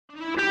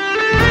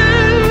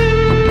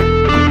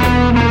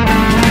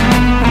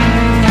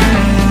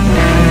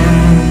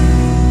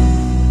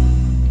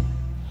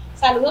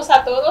Saludos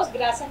a todos,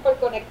 gracias por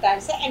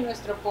conectarse en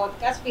nuestro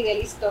podcast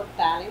Fidelis Top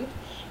Talent.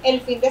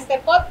 El fin de este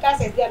podcast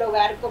es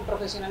dialogar con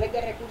profesionales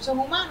de recursos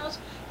humanos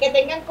que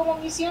tengan como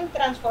misión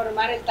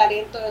transformar el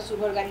talento de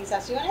sus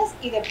organizaciones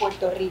y de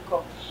Puerto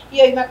Rico. Y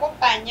hoy me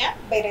acompaña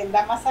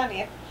Brenda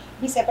Massanet,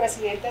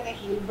 vicepresidente de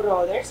Hill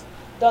Brothers,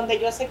 donde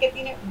yo sé que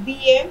tiene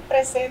bien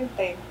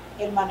presente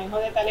el manejo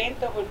de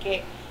talento,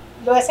 porque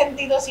lo he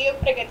sentido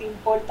siempre que te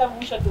importa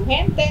mucho tu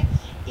gente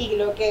y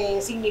lo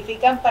que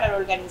significan para la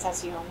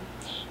organización.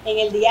 En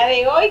el día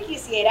de hoy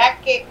quisiera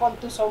que con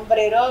tu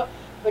sombrero,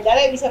 ¿verdad?,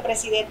 de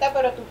vicepresidenta,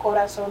 pero tu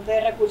corazón de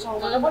recursos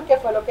humanos, porque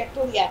fue lo que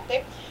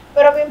estudiaste,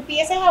 pero me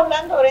empieces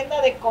hablando,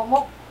 Brenda, de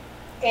cómo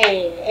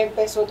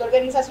empezó tu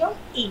organización,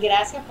 y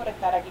gracias por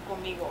estar aquí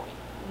conmigo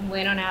hoy.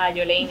 Bueno, nada,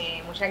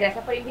 Yolene, muchas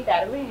gracias por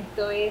invitarme.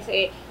 Esto es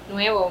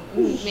nuevo,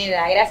 me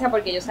da gracia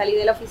porque yo salí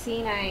de la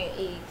oficina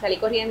y salí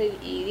corriendo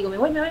y digo, me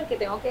voy a ver que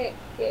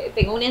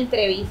tengo una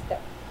entrevista.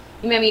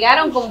 Y me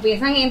miraron como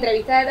piensan en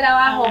entrevistas de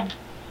trabajo.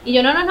 Y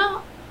yo,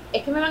 no,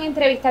 es que me van a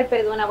entrevistar,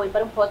 perdona, voy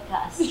para un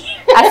podcast.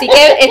 Así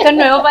que esto es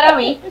nuevo para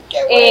mí. Qué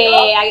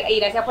bueno. Y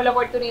gracias por la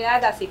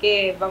oportunidad, así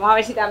que vamos a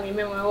ver si también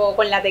me muevo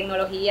con la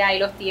tecnología y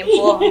los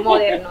tiempos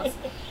modernos.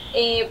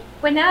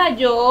 Pues nada,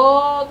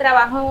 yo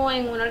trabajo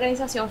en una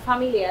organización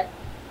familiar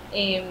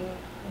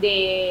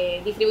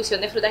de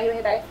distribución de frutas y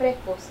vegetales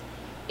frescos.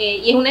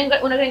 Y es una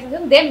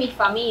organización de mi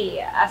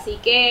familia, así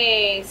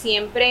que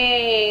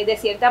siempre de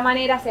cierta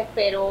manera se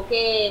esperó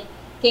que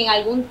en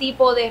algún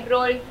tipo de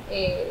rol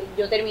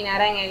yo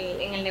terminara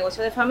en el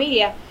negocio de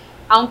familia,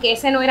 aunque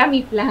ese no era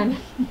mi plan.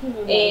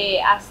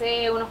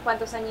 Hace unos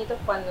cuantos añitos,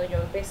 cuando yo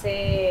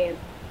empecé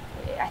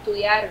a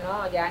estudiar,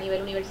 ¿no?, ya a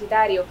nivel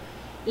universitario,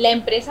 la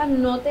empresa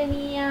no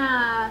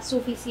tenía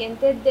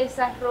suficiente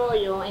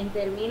desarrollo en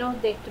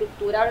términos de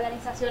estructura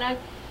organizacional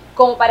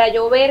como para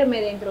yo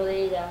verme dentro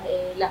de ella.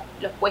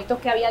 Los puestos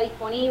que había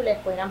disponibles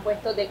pues eran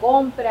puestos de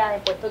compra,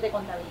 puestos de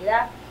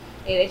contabilidad.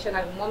 De hecho, en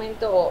algún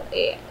momento,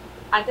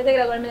 antes de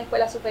graduarme de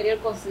escuela superior,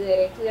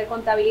 consideré estudiar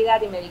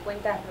contabilidad y me di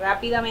cuenta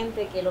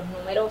rápidamente que los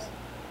números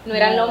no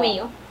eran lo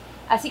mío.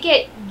 Así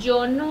que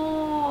yo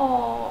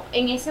no,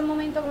 en ese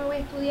momento que me voy a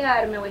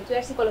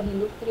estudiar psicología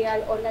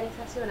industrial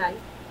organizacional,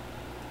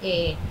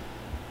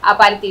 a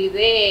partir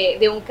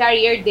de un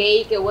career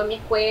day que hubo en mi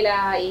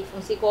escuela, y fue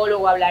un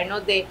psicólogo a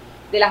hablarnos de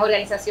las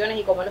organizaciones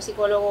y cómo los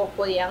psicólogos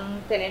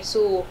podían poner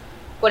su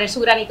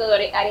granito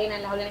de arena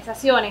en las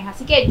organizaciones.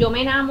 Así que yo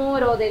me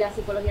enamoro de la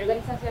psicología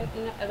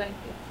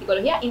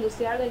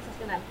industrial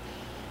organizacional.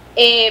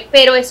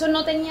 Pero eso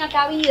no tenía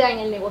cabida en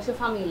el negocio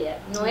familiar.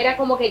 No era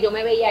como que yo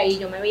me veía ahí,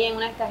 yo me veía en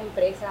una de estas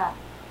empresas,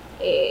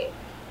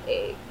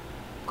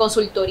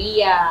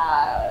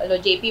 consultoría, los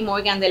JP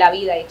Morgan de la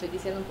vida, y estoy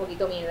diciendo un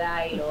poquito mi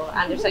edad, y los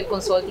Anderson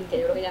Consulting, que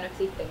yo creo que ya no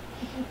existen.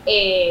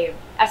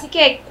 Así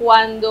que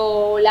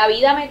cuando la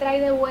vida me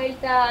trae de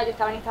vuelta, yo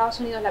estaba en Estados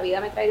Unidos, la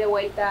vida me trae de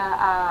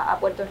vuelta a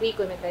Puerto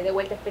Rico, y me trae de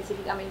vuelta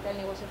específicamente al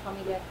negocio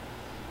familiar,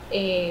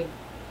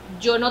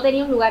 yo no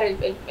tenía un lugar,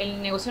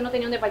 el negocio no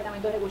tenía un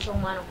departamento de recursos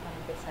humanos para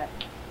empezar.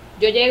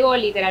 Yo llego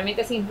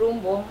literalmente sin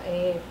rumbo,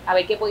 a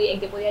ver en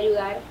qué podía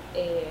ayudar,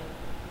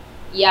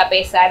 y a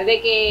pesar de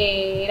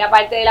que era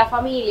parte de la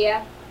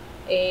familia,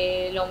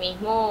 lo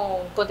mismo,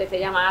 contesté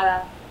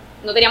llamadas.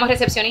 No teníamos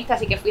recepcionista,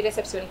 así que fui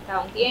recepcionista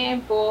un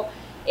tiempo,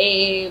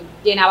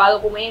 llenaba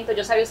documentos,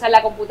 yo sabía usar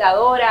la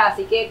computadora,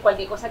 así que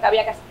cualquier cosa que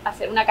había que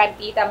hacer, una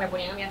cartita, me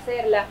ponían a mí a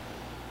hacerla,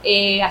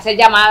 hacer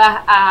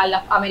llamadas a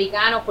los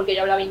americanos porque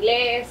yo hablaba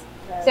inglés.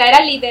 Claro. O sea, era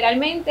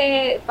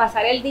literalmente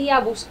pasar el día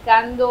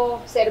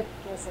buscando ser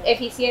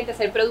eficiente,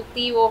 ser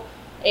productivo,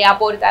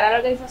 aportar a la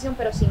organización,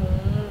 pero sin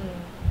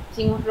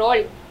un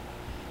rol.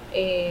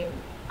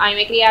 A mí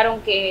me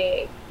criaron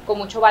con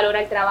mucho valor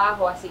al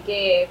trabajo, así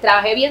que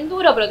trabajé bien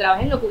duro, pero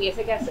trabajé en lo que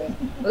hubiese que hacer.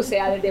 O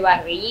sea, desde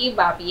barrí,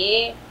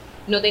 vapié,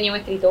 no tenía un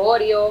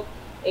escritorio,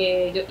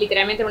 yo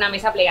literalmente era una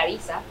mesa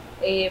plegadiza.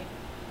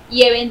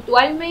 Y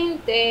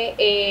eventualmente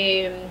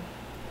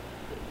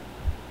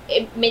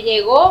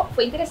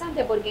fue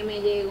interesante porque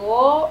me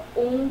llegó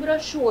un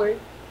brochure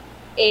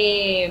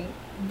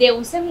de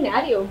un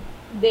seminario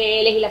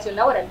de legislación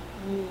laboral.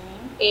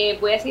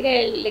 Voy a decir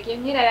de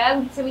quién era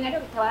un seminario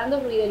que estaba dando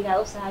Ruiz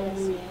Delgado Sayas,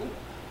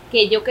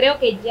 que yo creo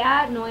que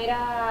ya no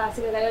era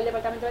secretario del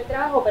Departamento del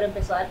Trabajo, pero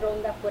empezó a dar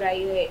rondas por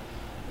ahí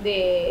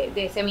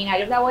de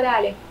seminarios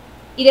laborales,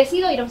 y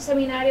decido ir a un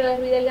seminario de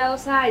Ruiz Delgado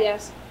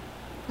Sayas,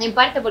 en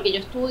parte porque yo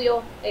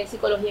estudio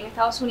psicología en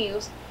Estados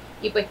Unidos,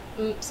 y pues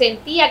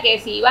sentía que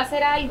si iba a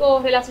hacer algo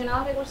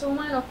relacionado a recursos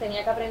humanos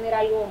tenía que aprender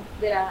algo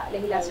de la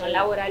legislación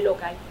laboral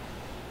local.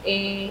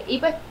 Y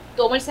pues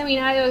tomo el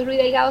seminario de Ruiz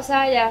Delgado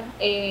Sayas,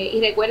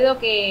 y recuerdo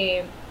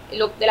que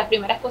de las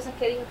primeras cosas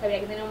que dijo es que había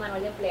que tener un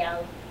manual de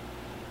empleados.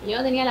 Yo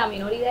no tenía la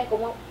menor idea de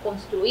cómo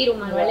construir un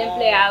manual de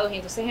empleados, y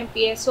entonces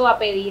empiezo a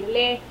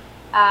pedirle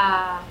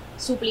a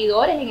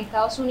suplidores en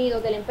Estados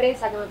Unidos de la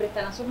empresa que me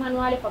prestaran sus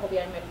manuales para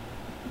copiármelo.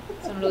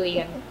 Eso no lo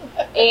digan.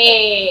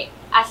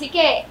 Así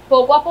que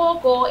poco a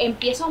poco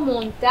empiezo a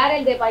montar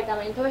el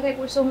departamento de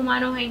recursos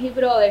humanos en Hill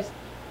Brothers,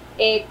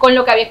 con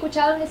lo que había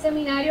escuchado en el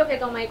seminario que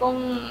tomé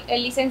con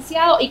el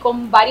licenciado y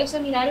con varios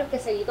seminarios que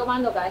seguí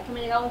tomando, cada vez que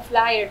me llegaba un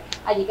flyer,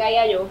 allí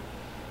caía yo,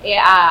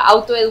 a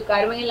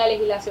autoeducarme en la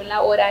legislación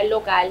laboral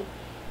local.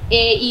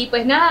 Y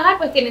pues nada,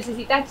 pues que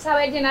necesitas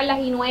saber llenar las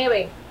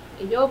I9.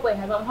 Y yo, pues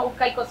vamos a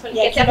buscar cosas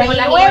que se hacen con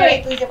las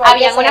I9.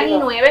 Habían unas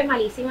I9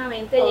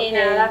 malísimamente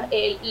llenadas.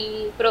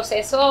 El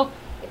proceso,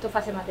 esto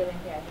fue hace más de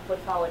 20 años, por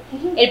favor.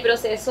 El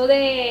proceso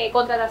de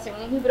contratación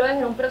en Gipro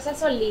era un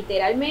proceso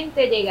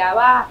literalmente,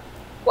 llegaba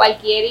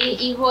cualquier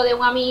hijo de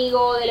un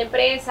amigo de la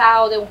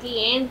empresa o de un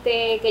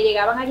cliente que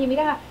llegaban allí,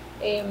 mira,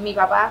 mi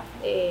papá,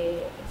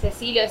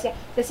 Cecilio, decía,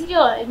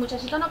 Cecilio, el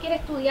muchachito no quiere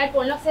estudiar,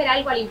 ponlo a hacer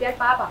algo, a limpiar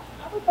papas.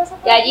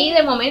 Y allí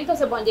de momento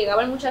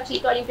llegaba el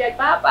muchachito a limpiar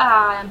papas,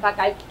 a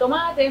empacar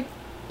tomate,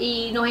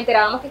 y nos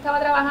enterábamos que estaba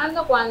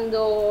trabajando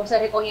cuando se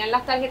recogían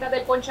las tarjetas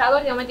del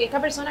ponchador y de momento, ¿y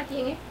esta persona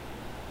quién es?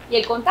 Y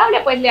el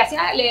contable pues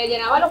le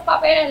llenaba los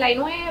papeles, la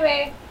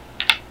I9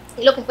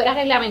 y lo que fuera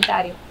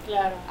reglamentario.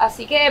 Claro.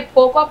 Así que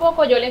poco a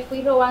poco yo le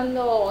fui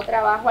robando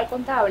trabajo al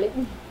contable.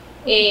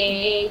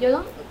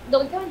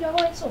 ¿Dónde yo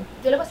hago eso?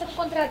 Yo le voy a hacer un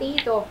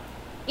contratito.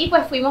 Y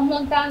pues fuimos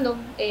montando.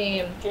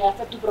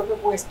 Creaste tu propio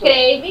puesto.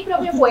 Creé mi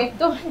propio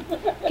puesto,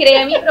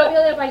 creé mi propio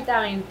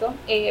departamento,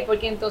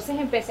 porque entonces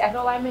empecé a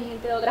robarme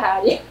gente de otras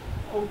áreas.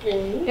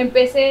 Okay.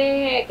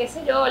 Empecé, qué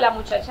sé yo, una de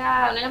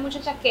las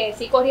muchachas que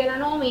sí corría la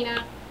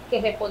nómina, que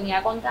respondía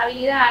a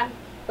contabilidad,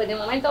 pues de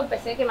momento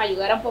empecé que me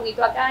ayudara un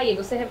poquito acá y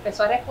entonces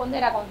empezó a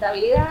responder a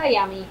contabilidad y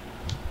a mí.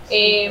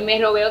 Me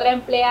robé otra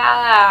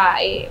empleada,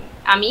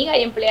 amiga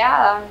y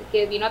empleada,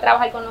 que vino a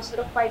trabajar con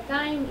nosotros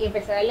part-time y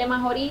empecé a darle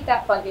más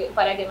horitas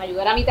para que me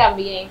ayudara a mí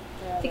también.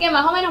 Claro. Así que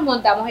más o menos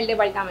montamos el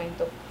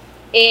departamento.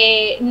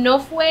 No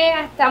fue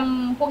hasta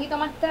un poquito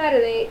más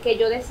tarde que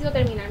yo decido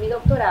terminar mi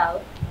doctorado.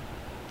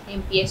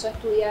 Empiezo a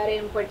estudiar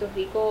en Puerto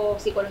Rico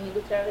Psicología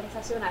Industrial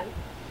Organizacional.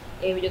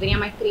 Yo tenía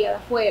maestría de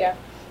afuera.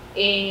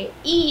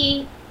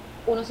 Y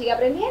uno sigue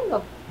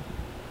aprendiendo.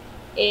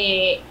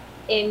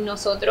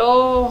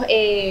 Nosotros,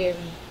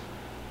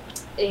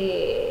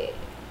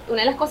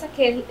 una de las cosas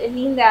que es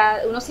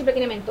linda, uno siempre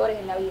tiene mentores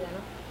en la vida,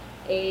 ¿no?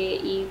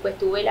 Y pues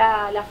tuve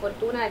la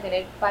fortuna de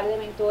tener un par de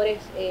mentores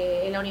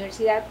en la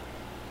universidad,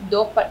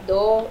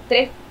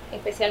 tres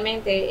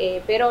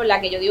especialmente, pero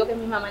la que yo digo que es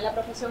mi mamá en la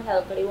profesión es la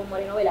doctora Ivonne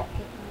Moreno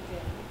Velázquez.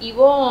 Okay.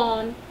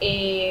 Ivonne,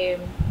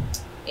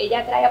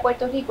 ella trae a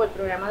Puerto Rico el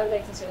programa de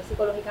organizaciones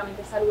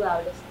psicológicamente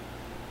saludables,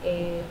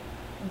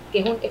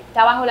 que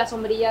está bajo la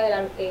sombrilla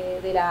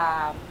de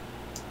la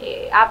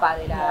APA,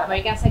 de la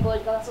American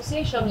Psychological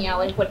Association, y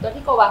ahora en Puerto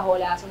Rico bajo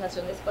la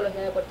Asociación de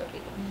Psicología de Puerto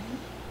Rico.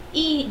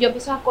 Y yo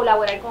empiezo a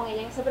colaborar con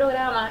ella en ese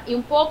programa y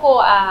un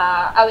poco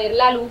a ver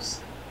la luz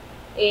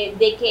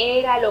de qué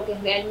era lo que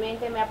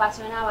realmente me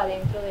apasionaba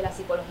dentro de la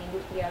psicología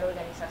industrial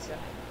organizacional,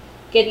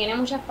 que tiene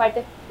muchas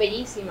partes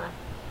bellísimas,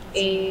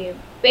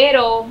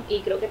 pero,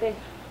 y creo que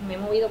me he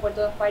movido por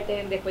todas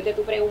partes después de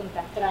tu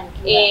pregunta.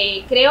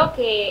 Tranquila. Creo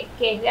que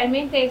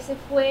realmente ese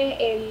fue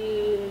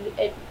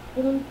el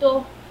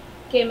punto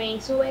que me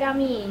hizo ver a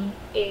mí,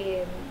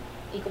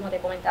 y como te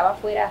comentaba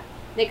fuera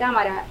de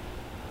cámara,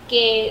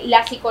 que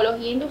la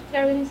psicología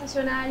industrial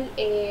organizacional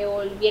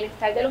o el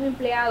bienestar de los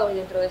empleados, y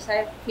dentro de esa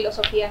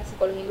filosofía de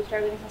psicología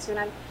industrial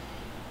organizacional,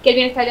 que el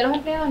bienestar de los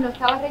empleados no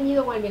estaba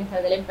reñido con el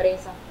bienestar de la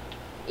empresa,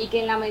 y que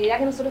en la medida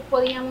que nosotros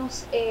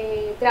podíamos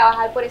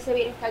trabajar por ese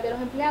bienestar de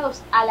los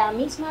empleados, a la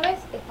misma vez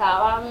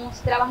estábamos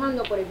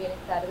trabajando por el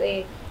bienestar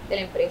de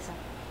la empresa.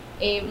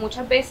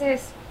 Muchas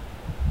veces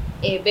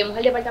vemos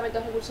el Departamento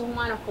de Recursos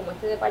Humanos como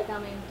este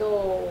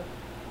departamento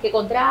que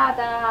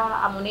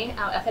contrata,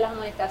 hace las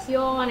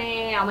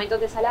amonestaciones, aumentos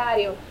de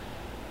salario,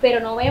 pero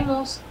no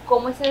vemos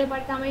cómo ese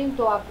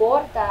departamento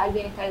aporta al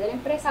bienestar de la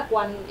empresa,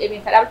 cuando el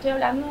bienestar estoy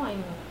hablando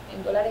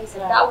en dólares y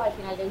centavos al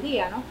final del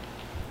día, ¿no?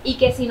 Y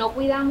que si no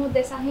cuidamos de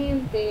esa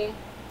gente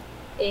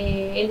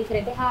en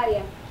diferentes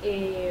áreas,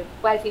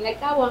 pues al fin y al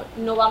cabo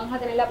no vamos a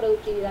tener la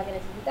productividad que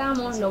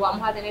necesitamos, no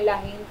vamos a tener la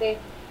gente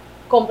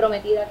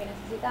comprometida que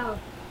necesitamos.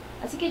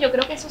 Así que yo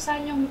creo que esos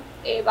años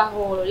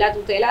bajo la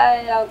tutela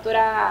de la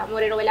doctora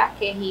Moreno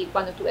Velázquez y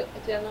cuando estuve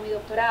estudiando mi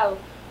doctorado,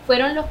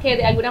 fueron los que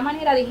de alguna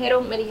manera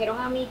me dijeron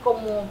a mí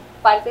como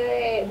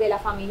parte de la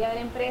familia de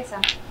la empresa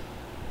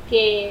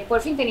que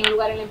por fin tenía un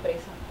lugar en la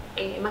empresa,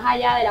 más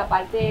allá de la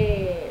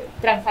parte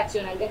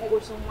transaccional de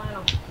recursos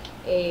humanos,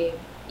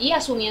 y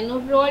asumiendo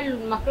un rol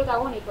más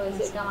protagónico de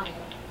cierta manera.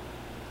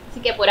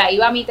 Así que por ahí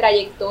va mi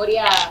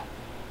trayectoria,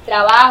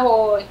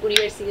 trabajo,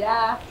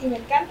 universidad. Y me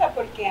encanta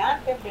porque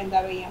antes,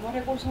 Brenda, veíamos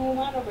recursos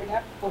humanos,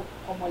 ¿verdad?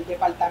 Como el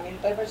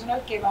departamento de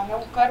personal que van a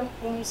buscar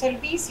un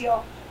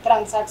servicio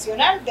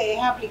transaccional,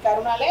 de aplicar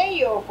una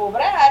ley o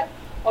cobrar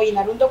o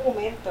llenar un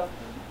documento.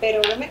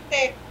 Pero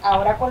obviamente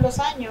ahora con los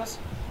años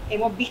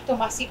hemos visto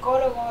más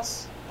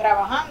psicólogos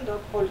trabajando,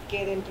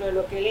 porque dentro de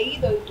lo que he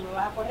leído, y tú me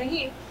vas a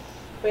corregir,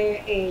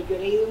 pues yo he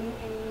leído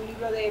un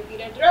libro de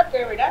Peter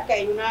Drucker, ¿verdad? Que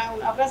hay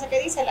una frase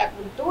que dice: la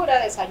cultura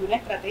desayuna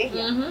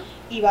estrategia.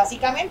 Y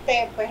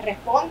básicamente pues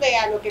responde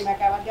a lo que me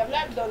acabas de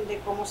hablar, donde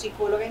como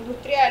psicóloga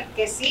industrial,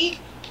 que sí,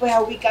 pues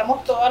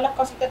ubicamos todas las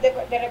cositas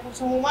de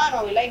recursos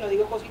humanos, ¿verdad? Y no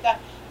digo cositas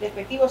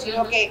despectivas,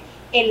 sino que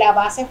en la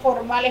base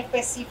formal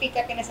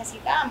específica que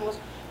necesitamos,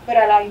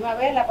 pero a la misma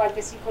vez la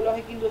parte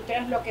psicológica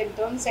industrial es lo que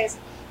entonces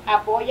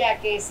apoya a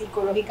que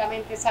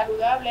psicológicamente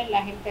saludable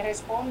la gente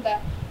responda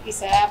y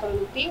sea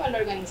productiva en la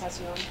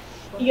organización.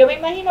 Y yo me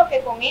imagino que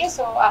con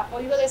eso has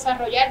podido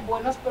desarrollar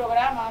buenos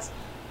programas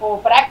o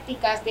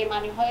prácticas de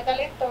manejo de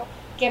talento,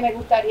 que me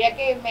gustaría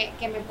que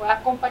me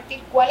puedas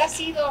compartir. ¿Cuál ha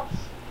sido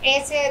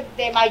ese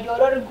de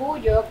mayor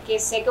orgullo? Que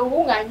sé que hubo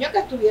un año que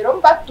estuvieron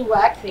back to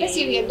back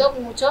recibiendo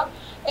muchos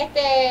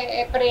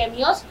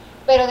premios,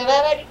 pero debe de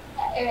haber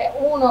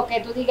uno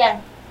que tú digas: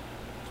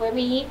 fue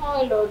mi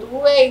hijo y lo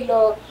tuve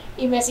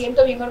y me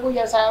siento bien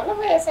orgullosa.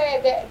 Háblame de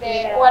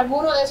ese, o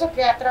alguno de esos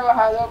que has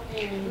trabajado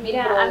en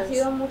Mira, han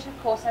sido muchas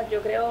cosas.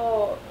 Yo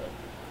creo,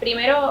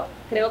 primero,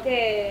 creo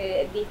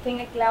que diste en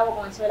el clavo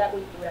con eso de la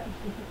cultura.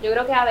 Yo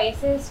creo que a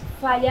veces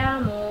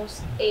fallamos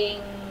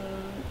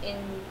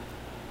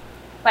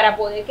para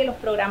poder que los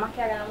programas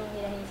que hagamos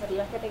y las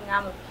iniciativas que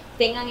tengamos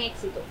tengan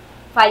éxito.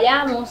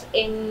 Fallamos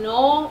en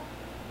no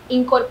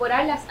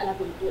incorporarlas a la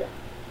cultura.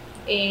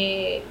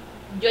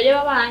 Yo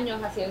llevaba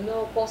años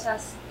haciendo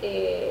cosas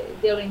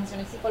de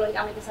organizaciones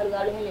psicológicamente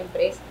saludables en la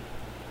empresa,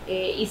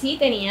 y sí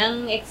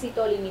tenían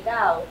éxito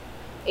limitado,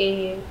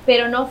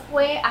 pero no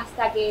fue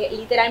hasta que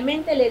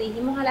literalmente le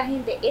dijimos a la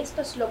gente: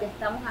 esto es lo que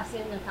estamos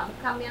haciendo, estamos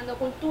cambiando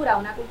cultura a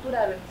una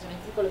cultura de organizaciones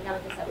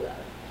psicológicamente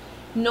saludables.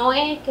 No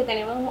es que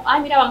tenemos,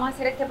 ay mira, vamos a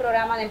hacer este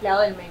programa de empleado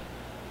del mes,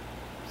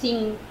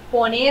 sin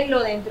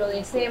ponerlo dentro de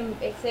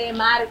ese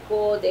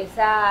marco, de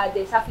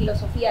esa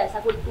filosofía, de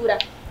esa cultura,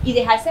 y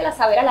dejársela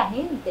saber a la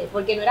gente,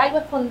 porque no era algo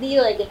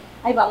escondido de que,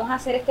 ay, vamos a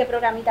hacer este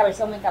programita a ver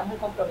si aumentamos el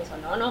compromiso.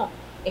 No,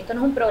 esto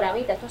no es un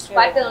programita, esto es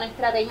parte de una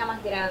estrategia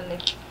más grande.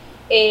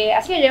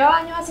 Así que llevaba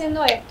años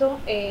haciendo esto,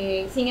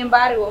 sin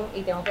embargo,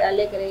 y tengo que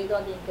darle crédito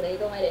a quien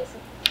crédito merece,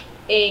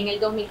 en el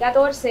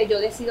 2014 yo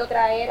decido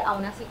traer a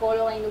una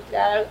psicóloga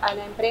industrial a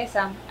la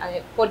empresa,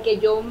 porque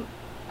yo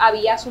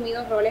había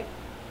asumido roles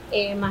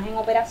más en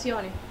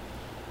operaciones,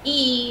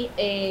 y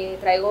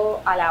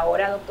traigo a la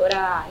ahora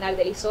doctora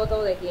Nardelis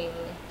Soto, de quien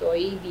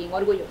estoy bien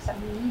orgullosa.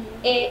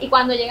 Y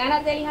cuando llega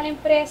Nardelis a la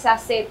empresa,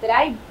 se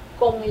trae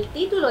con el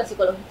título de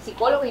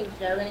psicóloga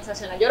industrial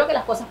organizacional. Yo creo que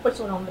las cosas por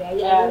su nombre, hay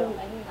un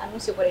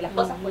anuncio por ahí, las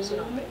cosas por su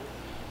nombre.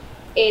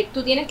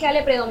 Tú tienes que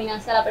darle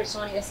predominancia a la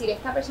persona y decir: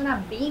 esta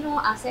persona vino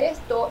a hacer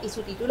esto y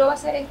su título va a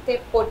ser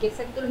este, porque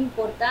ese título es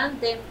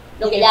importante,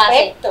 lo que ella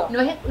hace.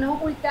 No es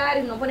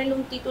ocultar, no ponerle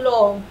un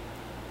título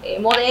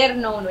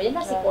moderno. No, ella es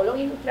la psicóloga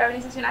industrial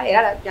organizacional,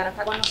 ya no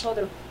está con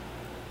nosotros.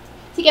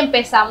 Así que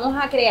empezamos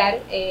a crear,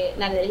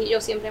 Nardelis y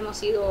yo siempre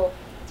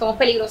somos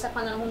peligrosas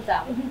cuando nos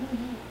juntamos,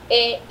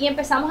 y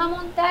empezamos a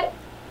montar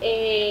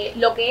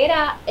lo que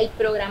era el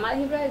programa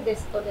de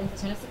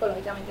organizaciones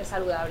psicológicamente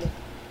saludables.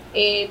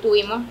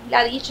 Tuvimos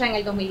la dicha en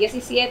el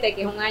 2017,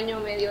 que es un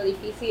año medio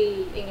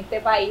difícil en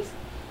este país,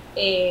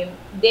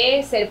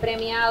 de ser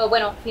premiado.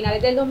 Bueno,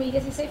 finales del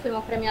 2016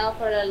 fuimos premiados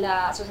por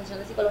la Asociación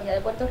de Psicología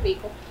de Puerto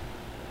Rico.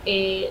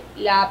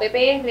 La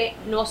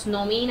PPR nos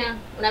nomina,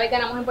 una vez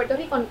ganamos en Puerto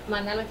Rico,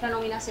 manda nuestra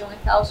nominación a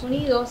Estados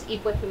Unidos, y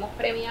pues fuimos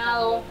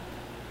premiados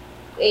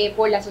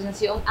por la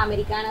Asociación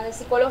Americana de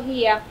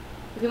Psicología.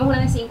 Fuimos una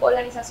de 5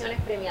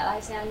 organizaciones premiadas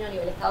ese año a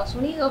nivel de Estados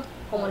Unidos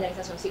como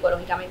organización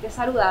psicológicamente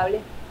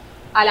saludable.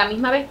 A la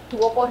misma vez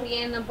estuvo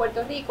corriendo en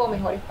Puerto Rico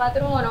Mejores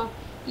Patronos,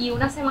 y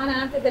una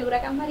semana antes del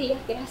huracán María,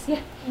 gracias,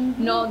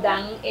 nos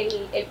dan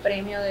el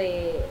premio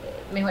de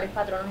Mejores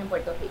Patronos en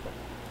Puerto Rico.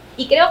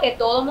 Y creo que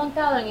todo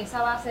montado en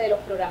esa base de los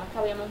programas que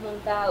habíamos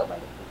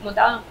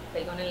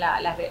perdonen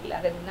la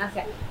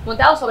redundancia,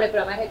 montado sobre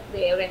programas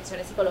de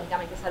organizaciones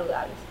psicológicamente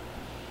saludables.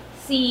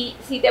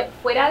 Si te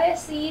fuera a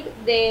decir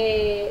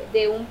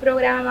de un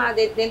programa,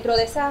 dentro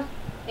de ese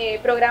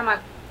programa,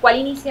 ¿cuál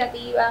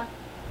iniciativa?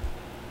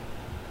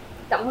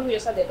 Estamos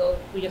orgullosas de todo,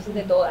 orgullosas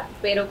de todas,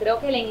 pero creo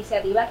que la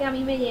iniciativa que a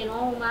mí me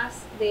llenó más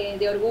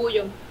de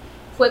orgullo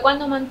fue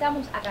cuando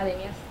montamos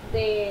academias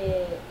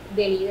de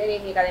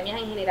líderes y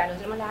academias en general.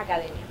 Nosotros tenemos las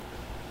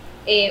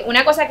academias.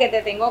 Una cosa que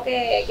te tengo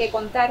que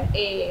contar,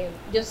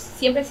 yo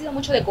siempre he sido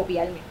mucho de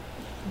copiarme,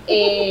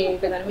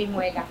 perdón, mis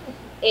muecas.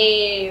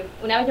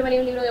 Una vez yo me leí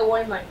un libro de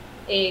Walmart,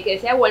 que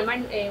decía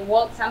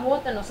Sam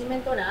Walton no se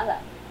inventó nada.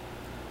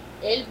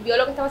 Él vio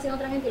lo que estaba haciendo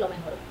otra gente y lo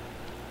mejoró.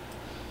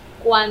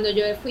 Cuando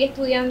yo fui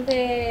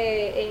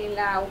estudiante en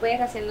la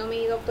UPR haciendo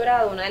mi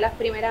doctorado, una de las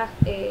primeras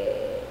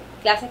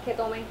clases que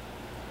tomé,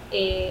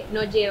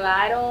 nos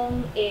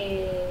llevaron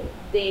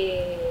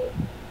de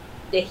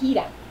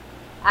gira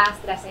a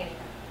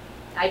AstraZeneca,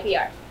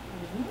 IPR.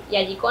 Y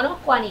allí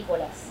conozco a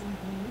Nicolás.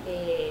 Se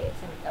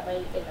me escapa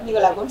el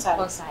Nicolás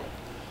González.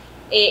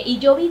 Y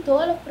yo vi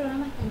todos los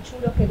programas tan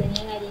chulos que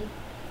tenían allí.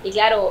 Y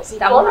claro,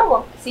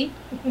 ¿psicólogo? Sí,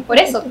 por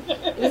eso.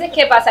 Entonces,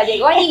 ¿qué pasa?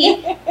 Llegó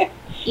allí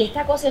Y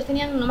esta cosa, ellos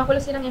tenían, no me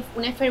acuerdo si eran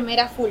una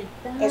enfermera full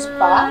time.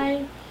 Spa.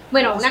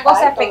 Bueno, una Spa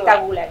cosa y todo.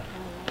 espectacular.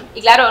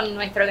 Y claro,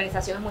 nuestra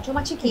organización es mucho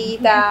más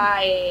chiquita.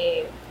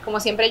 Como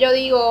siempre yo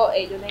digo,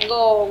 yo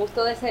tengo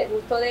gusto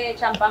de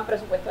champán,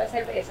 presupuesto de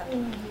cerveza.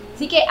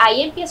 Así que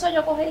ahí empiezo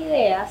yo a coger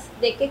ideas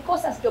de qué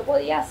cosas yo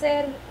podía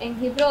hacer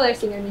en Hip Brothers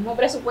sin el mismo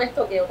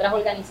presupuesto que otras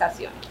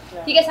organizaciones.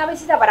 Claro. Así que esa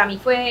visita para mí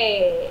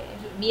fue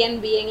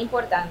bien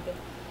importante.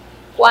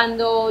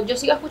 Cuando yo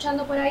sigo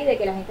escuchando por ahí de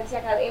que la gente hacía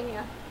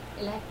academia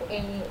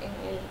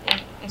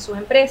en sus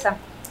empresas,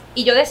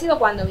 y yo decido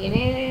cuando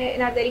viene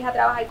Nardelis a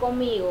trabajar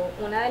conmigo,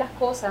 una de las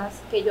cosas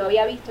que yo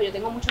había visto, yo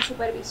tengo mucho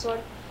supervisor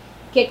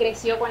que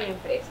creció con la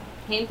empresa,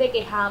 gente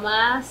que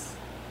jamás,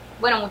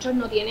 bueno, muchos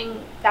no tienen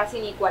casi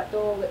ni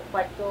cuarto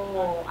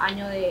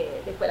año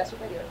de escuela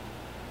superior.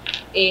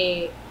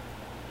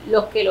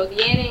 Los que lo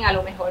tienen a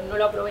lo mejor no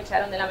lo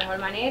aprovecharon de la mejor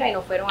manera y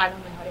no fueron a las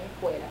mejores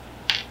escuelas.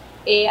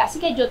 Así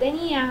que yo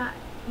tenía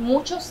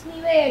muchos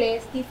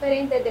niveles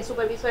diferentes de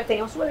supervisores.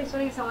 Tenía un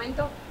supervisor en ese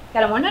momento que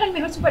a lo mejor no era el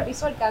mejor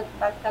supervisor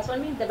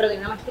casualmente, pero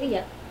tenía una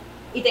maestría.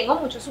 Y tengo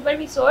muchos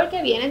supervisores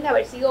que vienen de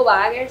haber sido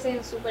baggers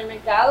en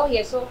supermercados y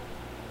eso,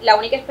 la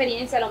única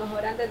experiencia a lo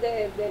mejor antes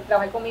de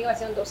trabajar conmigo ha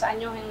sido 2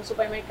 años en un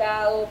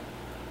supermercado,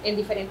 en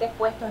diferentes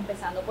puestos,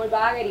 empezando por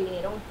bagger y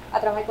vinieron a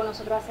trabajar con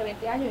nosotros hace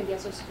 20 años y ya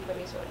soy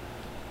supervisor.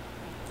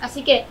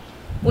 Así que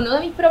uno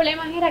de mis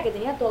problemas era que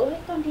tenía todos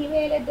estos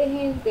niveles de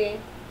gente,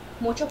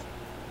 muchos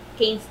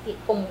que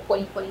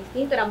por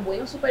instinto eran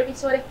buenos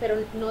supervisores, pero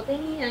no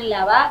tenían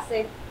la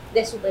base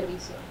de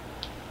supervisión.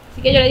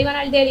 Así que yo le digo a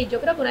Nardelis,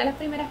 yo creo que una de las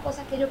primeras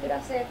cosas que yo quiero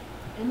hacer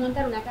es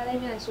montar una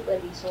academia de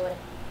supervisores.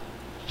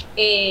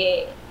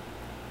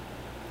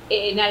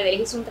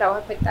 Nardelis hizo un trabajo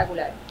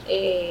espectacular.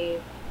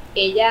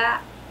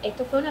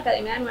 Esto fue una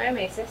academia de 9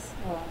 meses,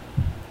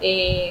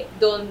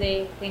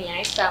 donde tenían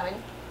exámenes,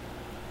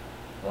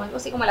 algo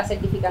así como las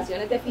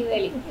certificaciones de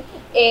Fidelis.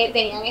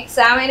 Tenían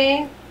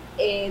exámenes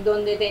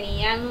donde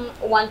tenían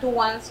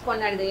one-to-ones con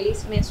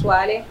Nardelis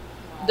mensuales,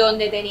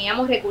 donde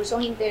teníamos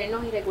recursos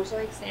internos y recursos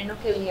externos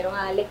que vinieron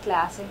a darles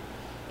clases.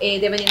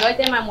 Dependiendo del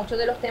tema, muchos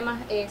de los temas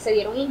se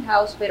dieron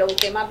in-house, pero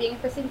temas bien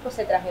específicos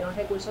se trajeron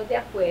recursos de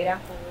afuera.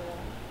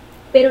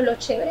 Pero lo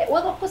chévere, hubo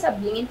 2 cosas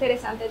bien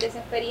interesantes de esa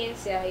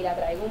experiencia y la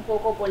traigo un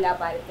poco por la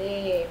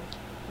parte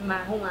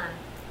más humana.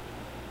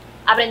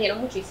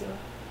 Aprendieron muchísimo.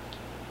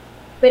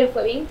 Pero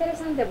fue bien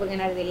interesante porque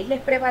Nardelis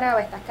les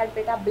preparaba estas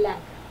carpetas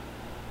blancas,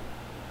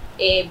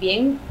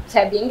 bien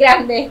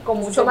grandes, con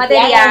mucho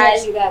material.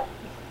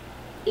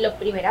 Las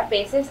primeras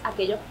veces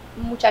aquellos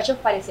muchachos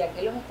parecían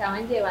que los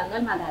estaban llevando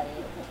al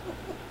matadero,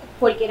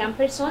 porque eran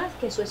personas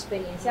que su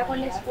experiencia con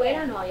la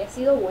escuela no había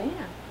sido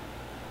buena.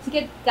 Así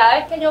que cada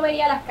vez que yo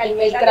veía las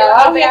carpetas,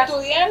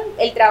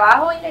 el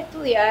trabajo y el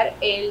estudiar,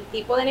 el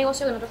tipo de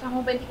negocio que nosotros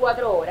trabajamos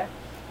 24 horas,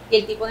 y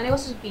el tipo de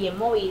negocio es bien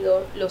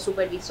movido, los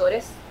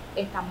supervisores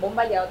están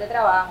bombardeados de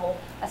trabajo,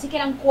 así que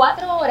eran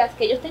 4 horas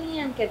que ellos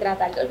tenían que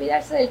tratar de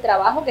olvidarse del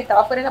trabajo que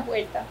estaba fuera de la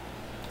puerta,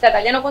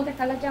 tratar de no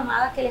contestar las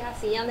llamadas que les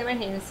hacían de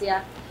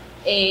emergencia,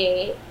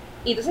 y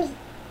entonces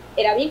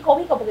era bien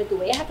cómico porque tú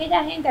veías a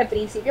aquella gente al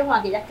principio con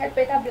aquellas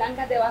carpetas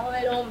blancas debajo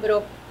del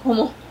hombro,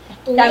 como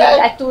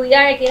a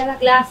estudiar, que ir a la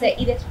clase,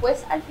 y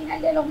después al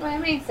final de los 9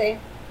 meses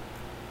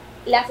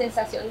la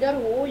sensación de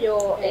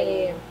orgullo,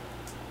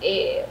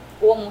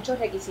 hubo muchos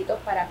requisitos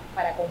para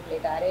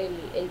completar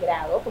el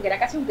grado, porque era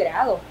casi un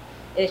grado.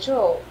 De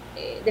hecho,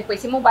 después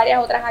hicimos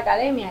varias otras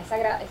academias,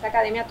 esa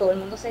academia todo el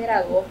mundo se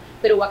graduó,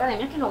 pero hubo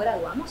academias que no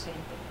graduamos gente.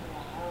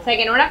 O sea,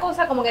 que no era una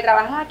cosa como que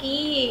trabajas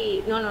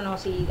aquí, no,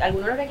 si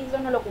alguno de los requisitos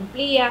no lo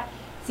cumplía,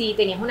 si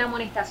tenías una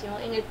amonestación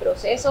en el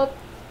proceso,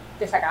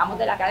 te sacábamos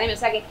de la academia. O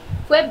sea que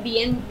fue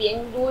bien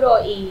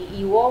duro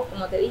y hubo,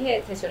 como te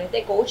dije, sesiones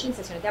de coaching,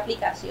 sesiones de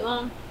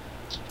aplicación.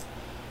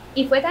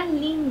 Y fue tan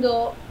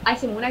lindo,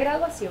 hicimos una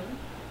graduación,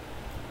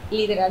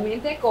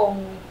 literalmente con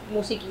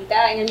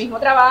musiquita en el mismo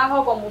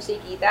trabajo, con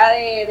musiquita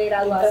de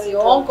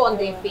graduación, con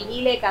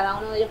desfile, cada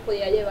uno de ellos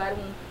podía llevar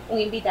un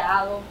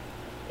invitado.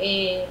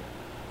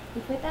 Y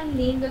fue tan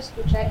lindo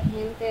escuchar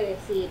gente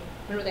decir,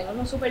 bueno, tengo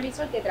un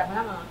supervisor que trajo a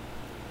la mamá.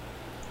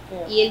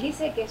 Y él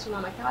dice que su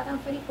mamá estaba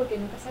tan feliz porque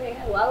nunca se había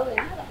graduado de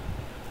nada.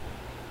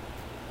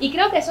 Y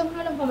creo que eso es uno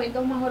de los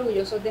momentos más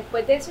orgullosos.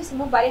 Después de eso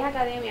hicimos varias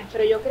academias,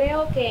 pero yo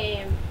creo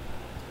que,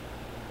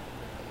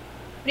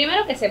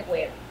 primero que se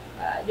puede.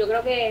 Yo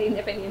creo que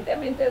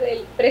independientemente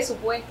del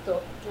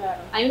presupuesto,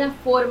 hay una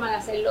forma de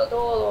hacerlo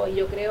todo, y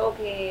yo creo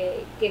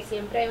que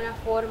siempre hay una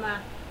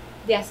forma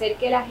de hacer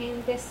que la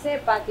gente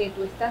sepa que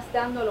tú estás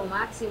dando lo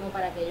máximo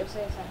para que ellos se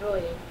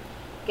desarrollen,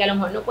 que a lo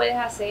mejor no puedes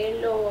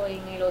hacerlo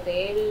en el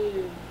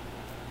hotel,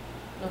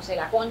 no sé,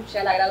 la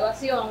concha, la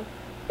graduación,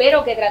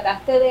 pero que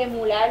trataste de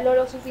emularlo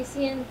lo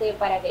suficiente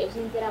para que ellos se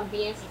sintieran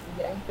bien, se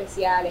sintieran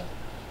especiales.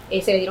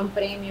 Se le dieron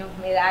premios,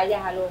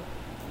 medallas a los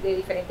de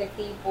diferentes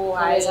tipos,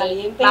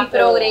 más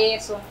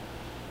progreso.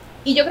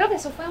 Y yo creo que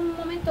eso fue un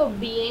momento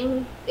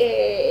bien,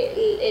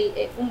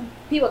 un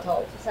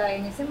pivotal, o sea,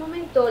 en ese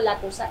momento la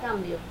cosa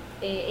cambió.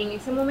 En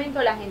ese momento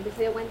la gente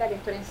se dio cuenta que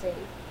esto era en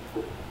serio.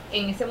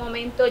 En ese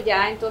momento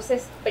ya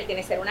entonces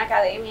pertenecer a una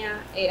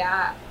academia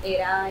era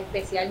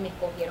especial, me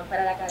escogieron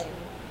para la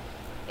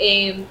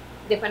academia.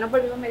 Después nos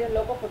volvimos medio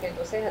locos porque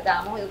entonces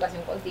dábamos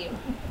educación continua.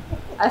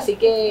 Así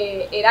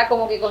que era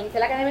como que cogiste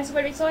la academia de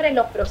supervisores,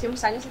 los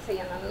próximos años se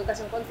seguían dando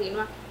educación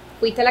continua.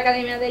 Fuiste a la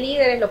academia de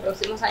líderes, los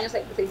próximos años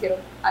se hicieron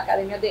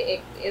academias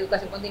de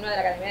educación continua de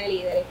la academia de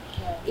líderes.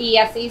 Y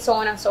así so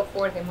on and so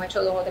forth, hemos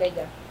hecho 2 o 3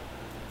 ya.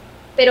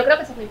 Pero creo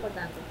que eso fue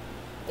importante.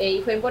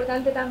 Y fue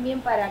importante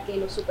también para que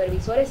los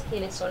supervisores,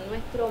 quienes son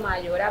nuestro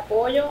mayor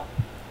apoyo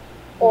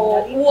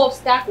u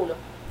obstáculo,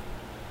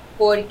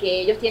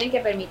 porque ellos tienen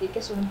que permitir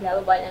que sus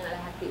empleados vayan a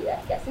las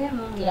actividades que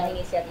hacemos y las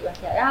iniciativas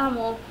que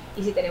hagamos,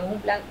 y si tenemos un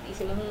plan,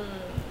 hicimos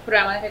un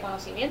programa de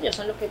reconocimiento, ellos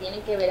son los que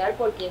tienen que velar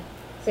porque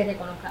se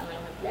reconozcan a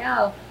los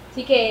empleados.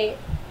 Así que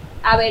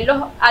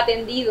haberlos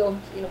atendido,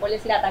 si no puedo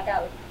decir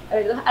atacados,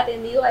 haberlos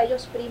atendido a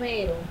ellos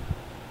primero,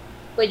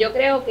 pues yo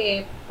creo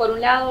que por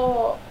un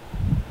lado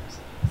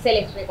se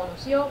les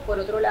reconoció, por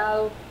otro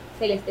lado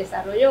se les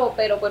desarrolló,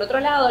 pero por otro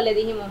lado les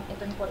dijimos,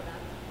 esto es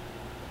importante.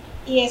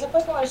 Y eso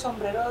fue con el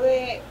sombrero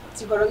de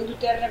psicólogo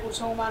industrial de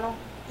recursos humanos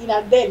y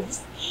las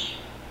DELS.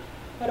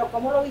 Pero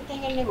 ¿cómo lo viste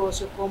en el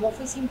negocio? ¿Cómo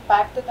fue ese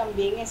impacto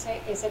también,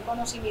 ese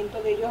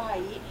conocimiento de ellos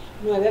ahí,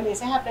 9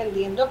 meses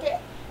aprendiendo que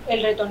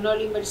el retorno de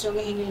la inversión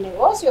es en el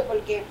negocio?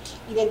 Porque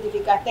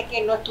identificaste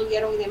que no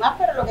estudiaron y demás,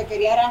 pero lo que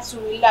quería era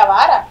subir la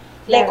vara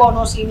de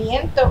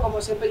conocimiento,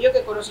 como siempre yo,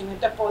 que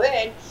conocimiento es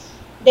poder,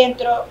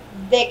 dentro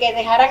de que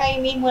dejaran ahí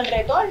mismo el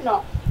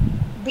retorno.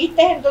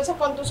 ¿Viste entonces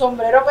con tu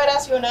sombrero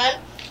operacional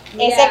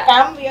ese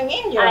cambio en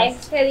ellos? A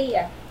este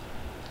día,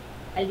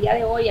 al día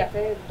de hoy,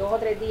 hace 2 o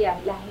 3 días,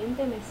 la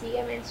gente me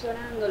sigue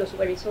mencionando, los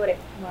supervisores.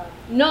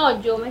 Wow.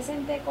 No, yo me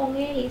senté con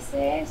él,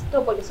 hice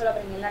esto porque eso lo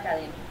aprendí en la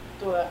academia.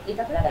 Y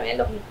esta fue la academia en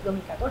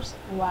 2014.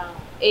 Wow.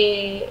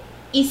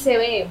 Y se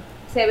ve,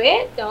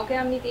 tengo que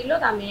admitirlo,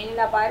 también en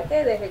la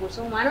parte de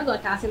recursos humanos, donde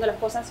están haciendo las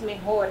cosas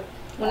mejor.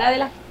 Una de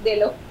las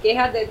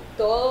quejas de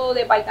todo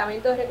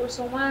departamento de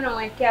recursos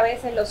humanos es que a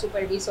veces los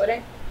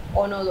supervisores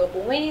o no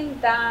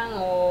documentan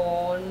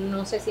o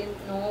no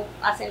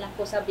hacen las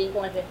cosas bien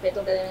con el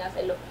respeto que deben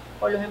hacerlo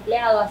con los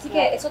empleados. Así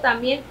que eso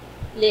también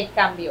les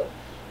cambió.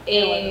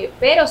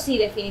 Pero sí,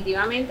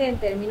 definitivamente en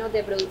términos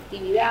de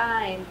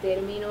productividad, en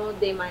términos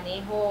de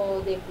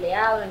manejo de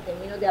empleados, en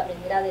términos de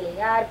aprender a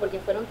delegar, porque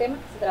fueron temas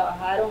que se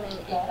trabajaron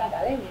en la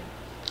academia.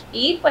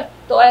 Y pues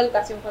toda la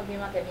educación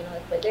continua que vino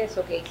después de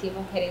eso, que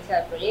hicimos gerencia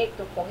de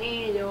proyectos con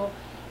ellos,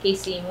 que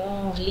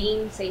hicimos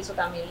Lean, se hizo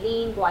también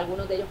Lean, o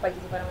algunos de ellos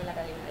participaron en la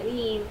academia de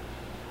Lean.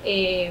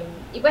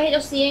 Y pues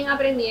ellos siguen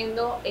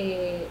aprendiendo,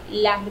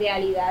 la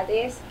realidad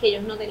es que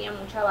ellos no tenían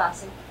mucha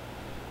base.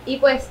 Y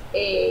pues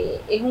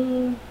es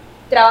un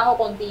trabajo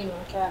continuo,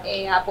 claro.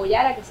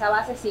 Apoyar a que esa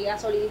base siga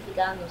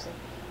solidificándose.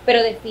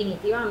 Pero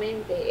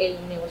definitivamente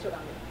el negocio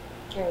cambió.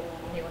 Qué bueno.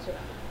 El negocio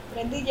cambió.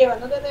 Brenda,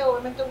 llevándote de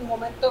obviamente un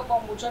momento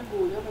con mucho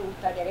orgullo, me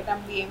gustaría que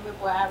también me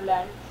puedas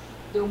hablar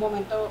de un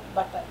momento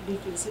bastante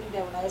difícil,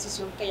 de una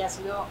decisión que haya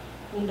sido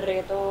un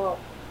reto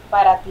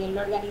para ti en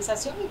la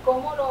organización y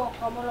cómo lo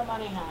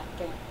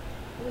manejaste.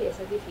 Uy,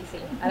 eso es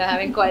difícil. Ahora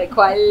saben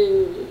cuál.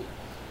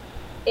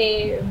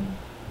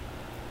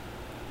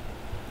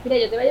 Mira,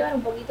 yo te voy a llevar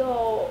un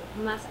poquito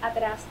más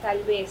atrás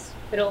tal vez,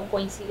 pero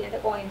coincidente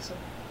con eso.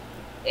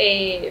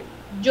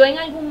 Yo en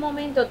algún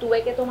momento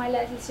tuve que tomar la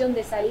decisión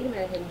de salirme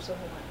de recursos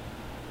humanos.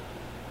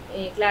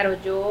 Claro,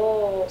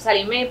 yo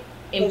salirme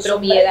en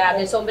propiedad,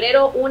 del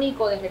sombrero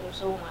único de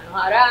recursos humanos.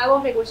 Ahora hago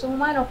recursos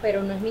humanos,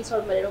 pero no es mi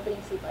sombrero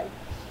principal.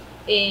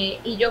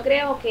 Y yo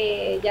creo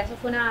que ya eso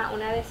fue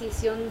una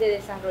decisión de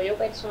desarrollo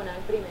personal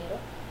primero,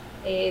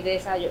 de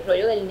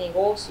desarrollo del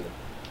negocio.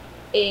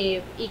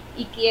 Y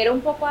quiero un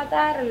poco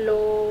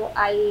atarlo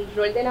al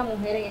rol de la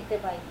mujer en este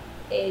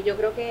país. Yo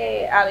creo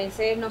que a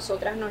veces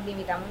nosotras nos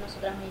limitamos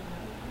nosotras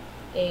mismas.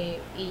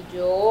 Y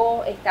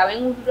yo estaba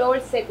en un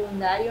rol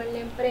secundario en la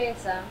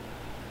empresa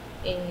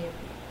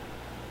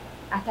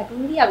hasta que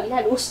un día vi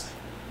la luz.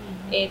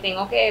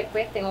 Tengo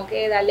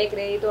que darle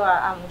crédito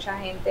a mucha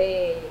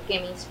gente que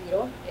me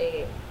inspiró.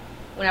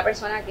 Una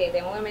persona que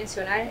tengo que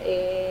mencionar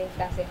es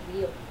Frances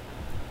Río.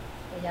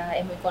 Ella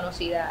es muy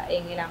conocida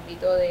en el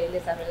ámbito del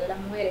desarrollo de las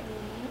mujeres.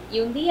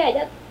 Y un día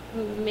ella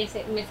me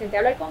senté a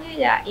hablar con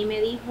ella y me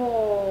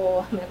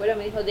dijo,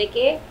 ¿de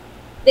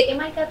qué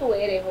marca tú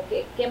eres? ¿O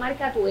qué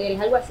marca tú eres?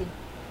 Algo así.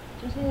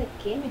 Yo no sé de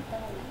qué me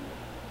estaba hablando.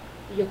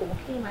 Y yo, ¿cómo es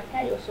que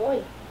marca yo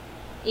soy?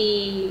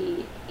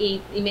 Y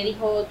me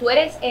dijo, ¿tú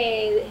eres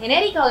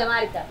genérica o de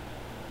marca?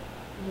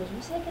 Y yo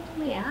no sé de qué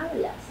tú me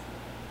hablas.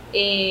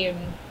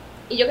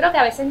 Y yo creo que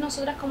a veces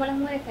nosotras como las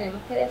mujeres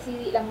tenemos que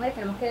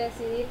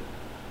decidir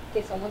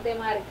que somos de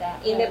marca,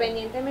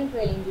 independientemente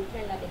de la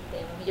industria en la que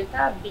estemos. Y yo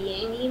estaba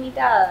bien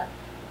limitada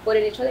por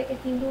el hecho de que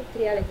esta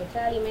industria, la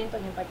industria de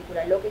alimentos, y en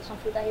particular lo que son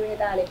frutas y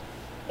vegetales,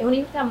 es una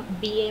industria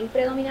bien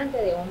predominante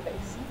de hombres.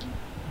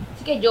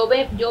 Así que yo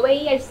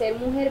veía el ser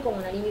mujer como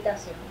una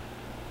limitación.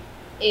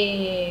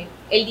 El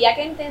día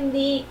que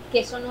entendí que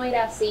eso no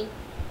era así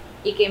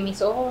y que en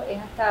mis ojos es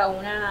hasta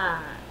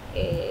una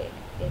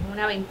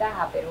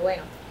ventaja, pero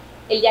bueno,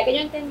 el día que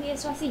yo entendí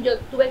eso así, yo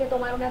tuve que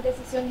tomar unas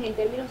decisiones en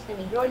términos de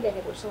mi rol de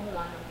recursos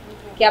humanos,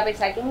 que a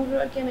pesar que es un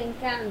rol que me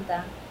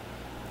encanta,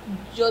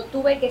 yo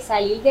tuve que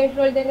salir del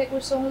rol de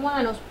recursos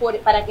humanos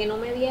para que no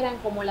me vieran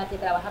como la que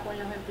trabaja con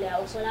los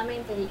empleados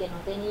solamente y que no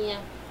tenía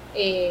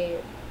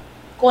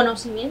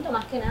conocimiento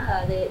más que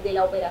nada de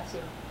la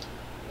operación.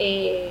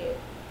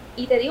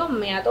 Y te digo,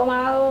 me ha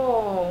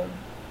tomado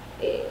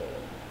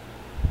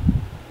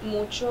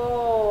mucha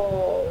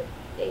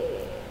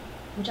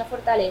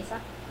fortaleza.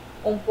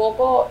 Un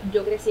poco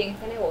yo crecí en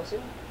este negocio,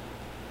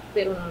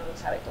 pero uno no lo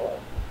sabe todo.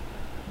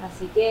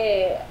 Así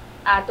que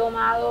ha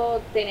tomado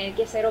tener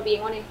que ser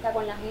bien honesta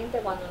con la gente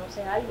cuando no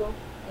sé algo.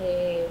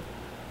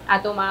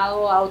 Ha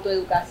tomado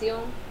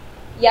autoeducación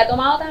y ha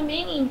tomado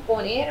también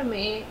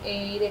imponerme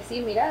y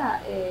decir, mira,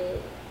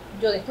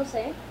 yo de esto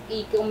sé,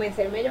 y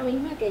convencerme yo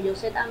misma que yo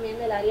sé también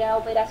del área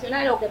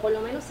operacional, o que por lo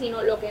menos si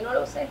no, lo que no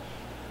lo sé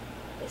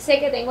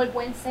que tengo el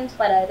buen sense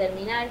para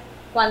determinar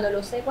cuando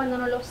lo sé, cuando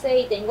no lo sé,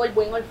 y tengo el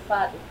buen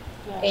olfato.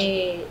 Claro.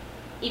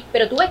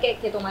 Pero tuve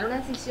que tomar una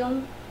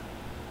decisión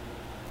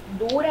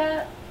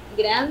dura,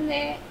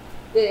 grande,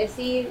 de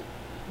decir,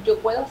 yo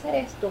puedo hacer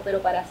esto,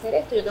 pero para hacer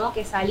esto yo tengo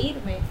que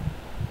salirme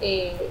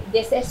de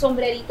ese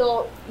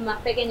sombrerito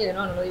más pequeño, de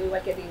no lo digo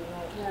igual que ti,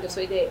 no, claro. Yo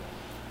soy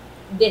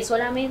de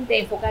solamente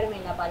enfocarme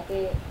en la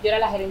parte, yo era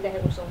la gerente de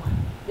recursos humanos,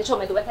 de hecho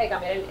me tuve hasta que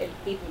cambiar el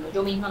título,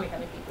 yo misma me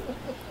cambié el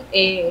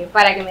título,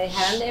 para que me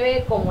dejaran de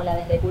ver como la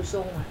de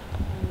recursos humanos.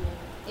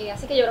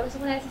 Así que yo creo que es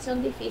una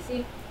decisión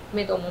difícil,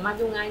 me tomó más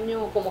de un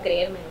año como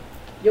creérmelo.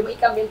 Yo me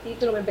cambié el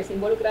título, me empecé a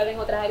involucrar en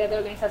otras áreas de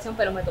organización,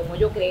 pero me tomó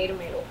yo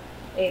creérmelo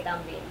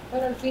también.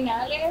 Pero al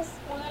final es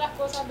una de las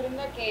cosas,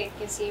 Brenda, que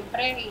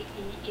siempre,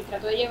 y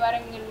trato de llevar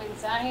en el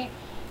mensaje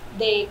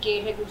de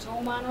que recursos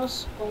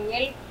humanos con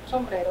el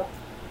sombrero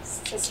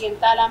se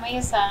sienta a la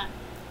mesa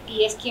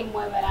y es quien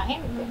mueve a la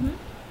gente.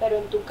 Pero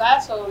en tu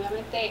caso,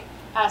 obviamente,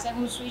 haces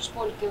un switch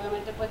porque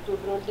obviamente pues tu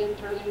rol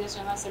dentro de la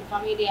organización va a ser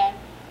familiar,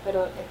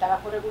 pero estabas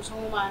por recursos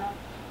humanos.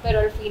 Pero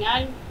al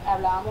final,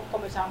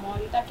 conversábamos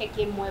ahorita que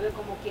quien mueve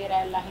como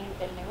quiera es la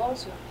gente, el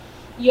negocio.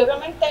 Y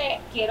obviamente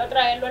quiero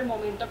traerlo al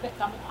momento que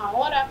estamos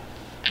ahora,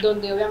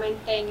 donde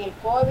obviamente en el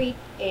COVID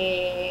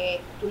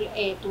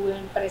tu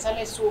empresa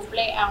le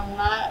suple a un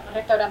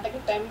restaurante que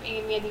está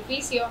en mi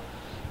edificio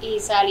y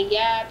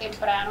salía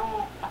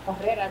temprano a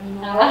correr a mi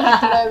nuevo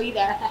estilo de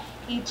vida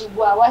y tus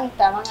guaguas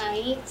estaban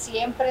ahí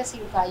siempre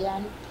sin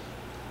fallar.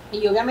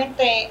 Y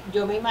obviamente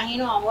yo me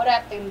imagino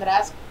ahora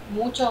tendrás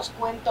muchos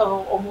cuentos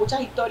o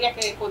muchas historias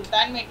que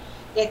contarme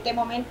de este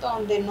momento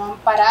donde no han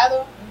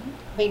parado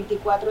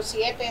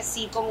 24/7,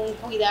 sí con un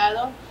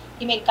cuidado,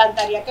 y me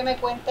encantaría que me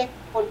cuentes,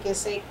 porque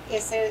sé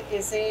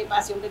ese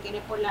pasión que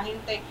tienes por la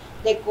gente,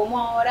 de cómo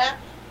ahora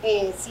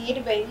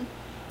sirven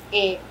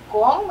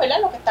con,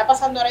 ¿verdad?, lo que está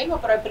pasando ahora mismo,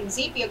 pero al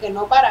principio que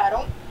no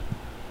pararon,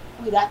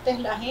 cuidaste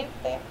la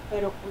gente,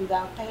 pero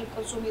cuidaste el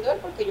consumidor,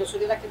 porque yo soy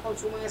de la que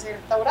consumo en ese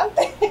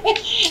restaurante.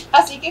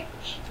 Así que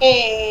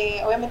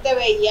obviamente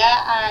veía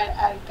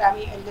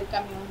el del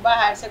camión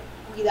bajarse,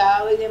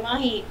 cuidado y demás,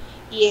 y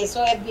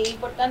eso es bien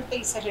importante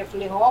y se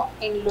reflejó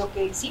en lo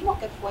que hicimos,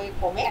 que fue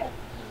comer.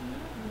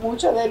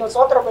 Muchos de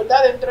nosotros,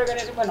 ¿verdad?, dentro de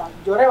Venezuela, bueno,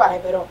 yo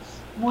rebajé, pero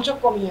muchos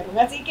comieron.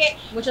 Así que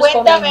muchos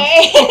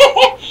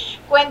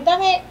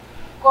cuéntame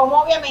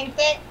cómo,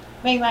 obviamente,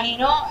 me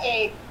imagino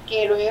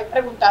que lo he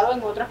preguntado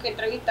en otros que he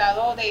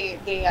entrevistado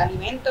de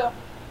alimentos,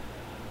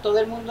 todo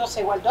el mundo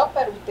se guardó,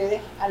 pero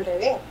ustedes al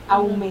revés,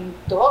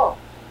 aumentó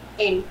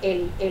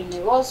el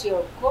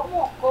negocio.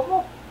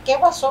 ¿Qué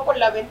pasó con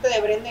la mente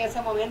de Brenda en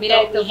ese momento?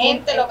 Mira,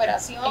 la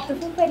operación. Esto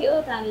fue un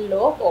periodo tan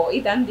loco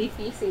y tan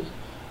difícil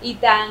y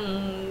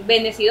tan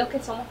bendecidos que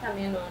somos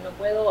también. No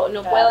puedo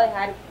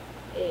dejar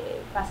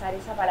pasar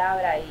esa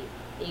palabra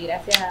y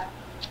gracias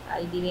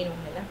al divino,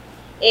 ¿verdad?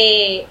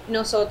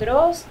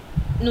 Nosotros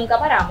nunca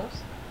paramos.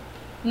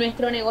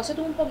 Nuestro negocio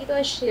tuvo un poquito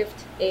de shift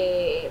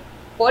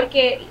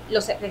porque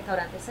los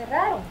restaurantes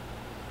cerraron.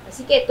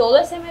 Así que todo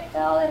ese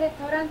mercado de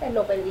restaurantes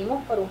lo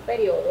perdimos por un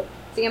periodo.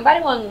 Sin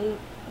embargo,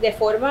 de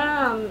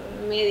forma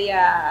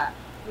media,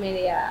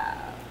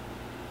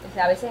 o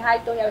sea, a veces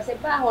altos y a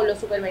veces bajos, los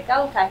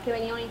supermercados, cada vez que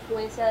venía una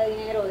influencia de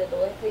dinero, de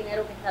todo este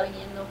dinero que está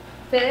viniendo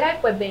federal,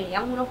 pues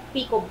venían unos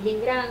picos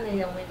bien grandes y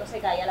de momento se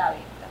caía la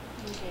venta.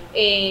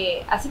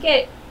 Así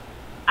que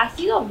ha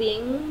sido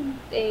bien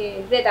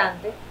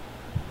retante,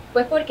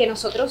 pues porque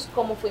nosotros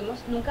como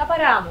nunca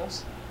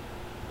paramos,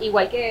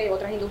 igual que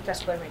otras industrias,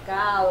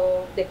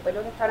 supermercados, después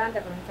los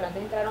restaurantes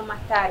entraron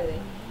más tarde,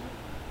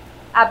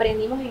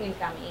 aprendimos en el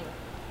camino.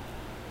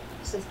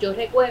 Entonces yo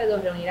recuerdo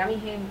reunir a mi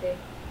gente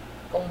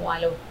como a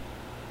los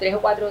 3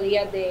 o 4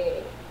 días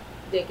de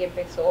que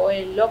empezó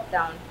el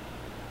lockdown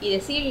y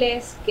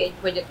decirles que,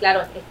 pues yo,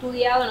 claro, he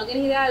estudiado, no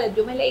tienes idea,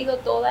 yo me he leído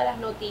todas las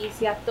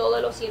noticias,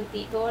 todos los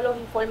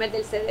informes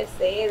del CDC,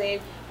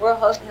 del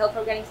World Health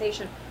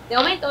Organization. De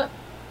momento,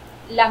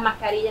 las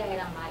mascarillas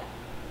eran malas.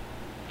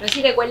 No sé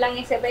si recuerdan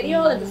ese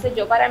periodo, entonces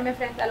yo pararme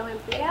frente a los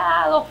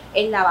empleados,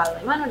 el lavado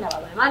de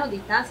manos,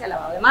 distancia,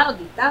 lavado de manos,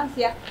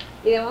 distancia.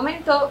 Y de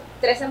momento,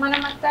 3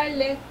 semanas más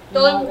tarde,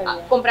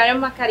 compraron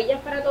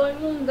mascarillas para todo el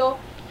mundo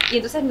y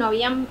entonces no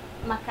habían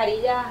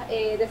mascarillas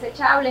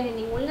desechables en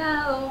ningún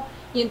lado.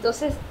 Y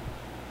entonces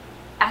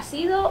ha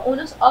sido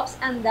unos ups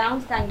and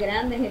downs tan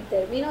grandes en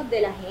términos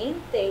de la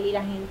gente, y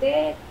la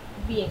gente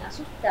bien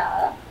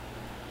asustada.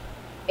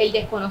 El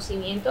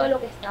desconocimiento de lo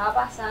que estaba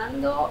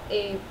pasando,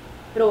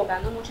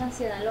 provocando mucha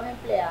ansiedad en los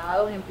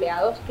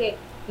empleados que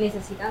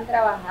necesitan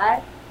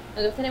trabajar.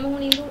 Nosotros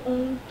tenemos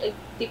el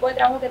tipo de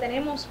trabajo que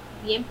tenemos,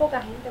 bien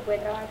poca gente puede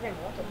trabajar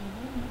remoto.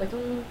 Esto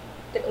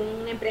es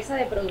una empresa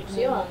de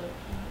producción.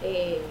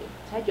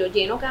 O sea, yo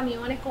lleno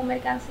camiones con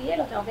mercancía y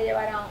los tengo que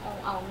llevar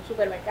a un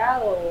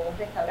supermercado o un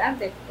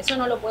restaurante. Eso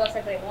no lo puedo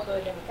hacer remoto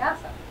desde mi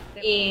casa.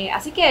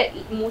 Así que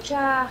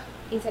mucha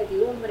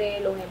incertidumbre,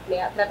 los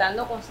empleados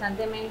tratando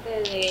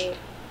constantemente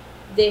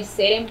de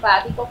ser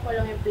empáticos con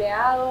los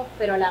empleados,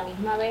 pero a la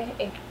misma vez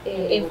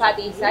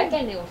enfatizar que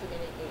el negocio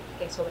tiene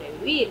que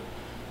sobrevivir.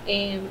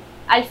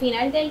 Al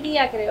final del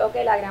día creo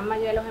que la gran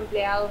mayoría de los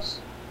empleados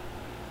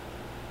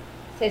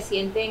se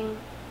sienten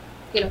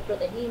que los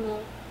protegimos,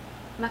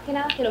 más que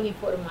nada que los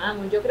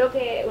informamos. Yo creo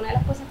que una de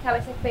las cosas que a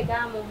veces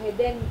pecamos es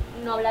de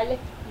no hablarles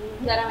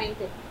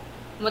claramente.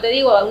 Como te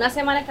digo, una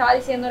semana estaba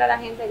diciéndole a la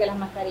gente que las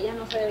mascarillas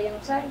no se debían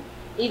usar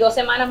y 2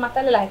 semanas más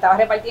tarde las estaba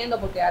repartiendo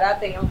porque ahora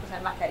teníamos que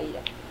usar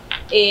mascarillas.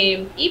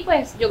 Y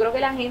pues yo creo que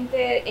la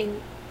gente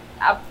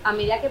a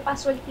medida que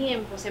pasó el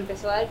tiempo se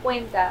empezó a dar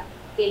cuenta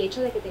que el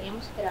hecho de que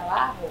teníamos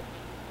trabajo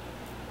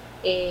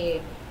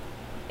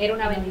era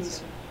una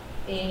bendición.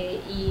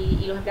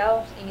 Y los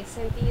empleados en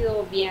ese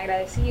sentido bien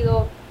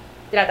agradecidos,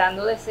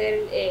 tratando de ser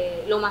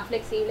lo más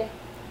flexibles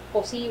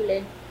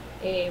posible.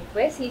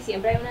 Pues sí,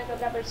 siempre hay una que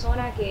otra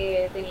persona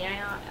que tenía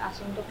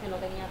asuntos que no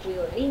tenía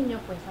cuidado de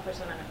niños, pues esa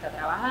persona no está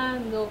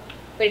trabajando.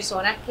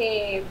 Personas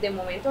que de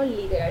momento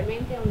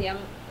literalmente un día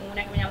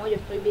una que me llamó, yo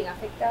estoy bien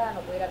afectada, no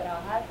puedo ir a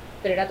trabajar,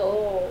 pero era todo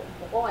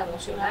un poco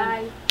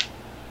emocional.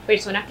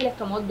 Personas que les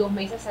tomó 2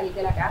 meses salir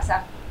de la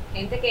casa,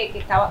 gente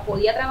que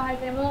podía trabajar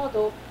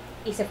remoto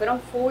y se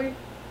fueron full,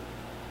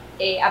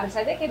 a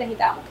pesar de que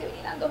necesitábamos que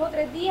vinieran 2 o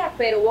 3 días,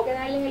 pero hubo que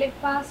darles el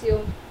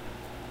espacio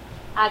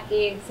a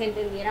que se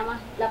entendiera más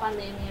la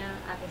pandemia,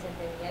 a que se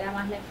entendiera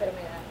más la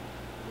enfermedad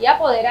y a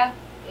poder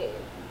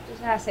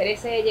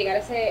llegar a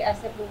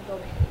ese punto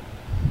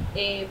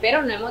medio.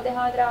 Pero no hemos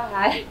dejado de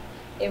trabajar,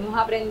 hemos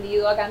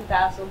aprendido a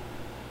cantazos.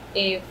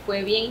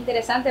 Fue bien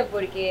interesante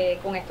porque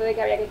con esto de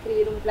que había que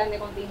escribir un plan de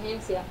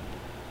contingencia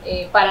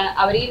para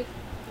abrir,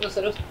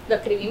 nosotros lo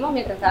escribimos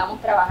mientras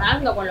estábamos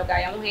trabajando con lo que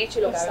habíamos hecho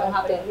y lo que habíamos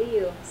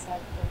aprendido.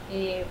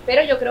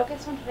 Pero yo creo que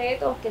son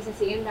retos que se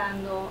siguen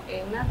dando.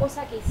 Una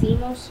cosa que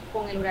hicimos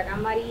con el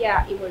huracán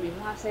María y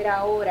volvimos a hacer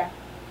ahora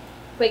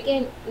fue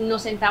que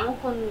nos sentamos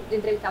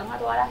entrevistamos a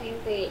toda la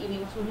gente y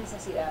vimos sus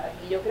necesidades.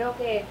 Y yo creo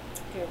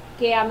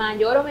que a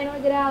mayor o menor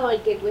grado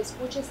el que tú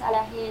escuches a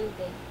la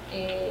gente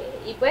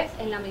y pues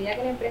en la medida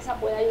que la empresa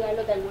pueda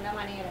ayudarlo de alguna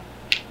manera,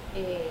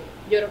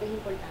 yo creo que es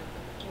importante.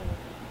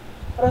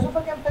 Por eso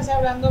fue que empecé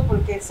hablando,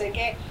 porque sé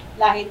que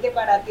la gente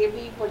para ti es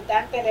muy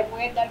importante, le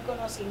puedes dar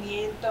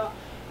conocimiento,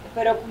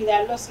 pero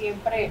cuidarlo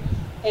siempre.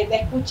 Te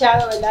he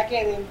escuchado, ¿verdad?,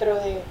 que dentro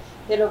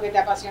de lo que te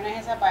apasiona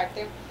es esa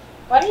parte.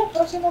 ¿Cuáles son los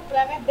próximos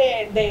planes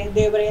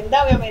de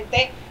Brenda?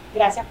 Obviamente,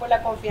 gracias por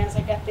la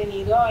confianza que has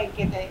tenido en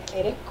que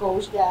eres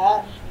coach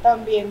ya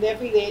también de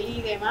Fideli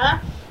y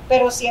demás,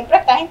 pero siempre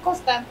estás en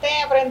constante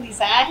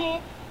aprendizaje.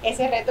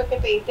 Ese reto que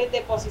te diste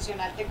de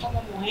posicionarte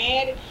como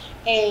mujer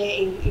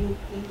y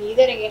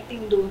líder en esta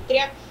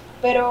industria,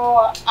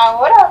 pero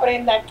ahora,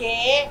 Brenda,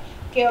 que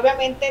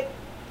obviamente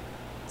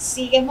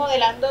sigues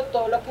modelando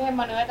todo lo que es el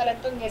manejo de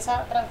talento en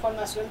esa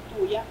transformación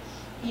tuya,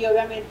 y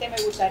obviamente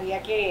me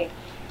gustaría que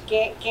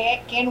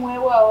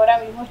nuevo ahora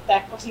mismo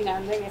estás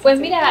cocinando en ese Pues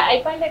sentido. Mira, hay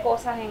un par de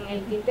cosas en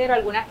el tintero,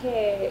 algunas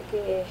que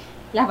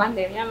la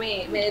pandemia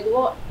me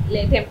detuvo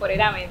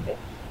temporalmente.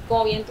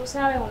 Como bien tú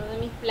sabes, uno de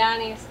mis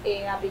planes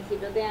a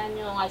principios de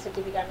año, al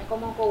certificarme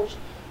como coach,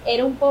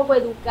 era un poco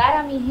educar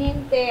a mi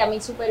gente, a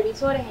mis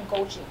supervisores en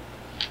coaching.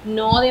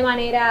 No de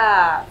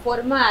manera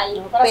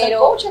formal,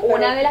 pero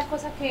una de las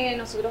cosas que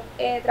nosotros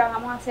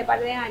trabajamos hace par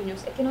de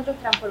años es que nosotros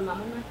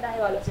transformamos nuestras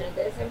evaluaciones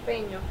de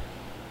desempeño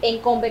en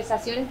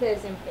conversaciones de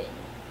desempeño.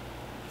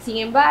 Sin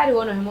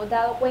embargo, nos hemos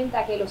dado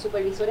cuenta que los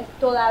supervisores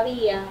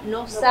todavía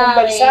no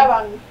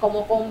saben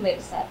cómo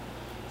conversar.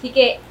 Así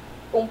que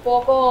un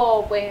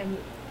poco, pues,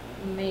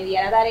 me di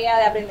a la tarea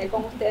de aprender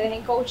con ustedes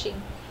en coaching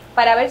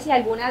para ver si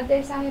algunas de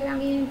esas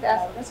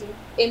herramientas,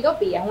 en 2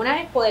 vías.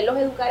 Una es poderlos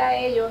educar a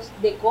ellos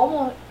de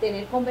cómo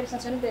tener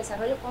conversaciones de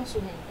desarrollo con su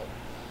gente.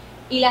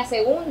 Y la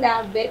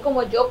segunda, ver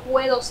cómo yo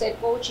puedo ser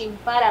coaching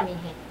para mi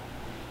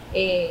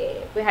gente.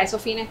 Pues a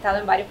esos fines he estado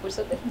en varios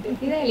cursos de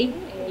Fideli,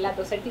 las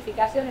 2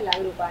 certificaciones, la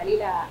grupal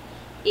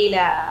y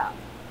la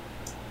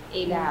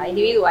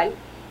individual.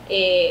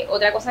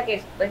 Otra cosa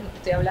que pues,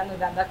 estoy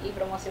dando aquí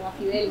promoción a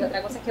Fideli,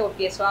 otra cosa es que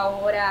empiezo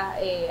ahora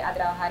a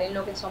trabajar en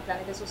lo que son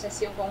planes de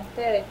sucesión con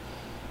ustedes.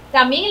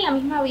 También en la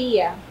misma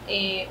vía,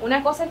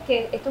 una cosa es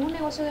que esto es un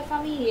negocio de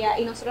familia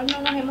y nosotros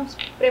no nos hemos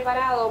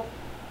preparado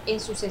en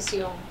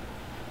sucesión.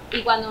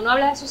 Y cuando uno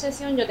habla de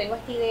sucesión, yo tengo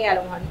esta idea, a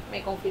lo mejor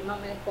me confirma o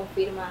me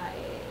desconfirma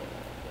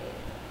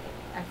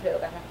Alfredo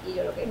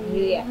Carrasquillo, lo que es mi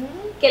idea,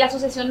 que la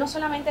sucesión no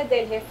solamente es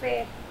del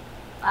jefe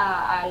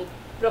al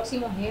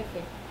próximo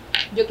jefe.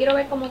 Yo quiero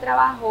ver cómo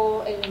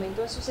trabajo el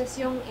elemento de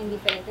sucesión en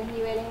diferentes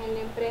niveles en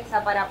la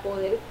empresa para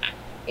poder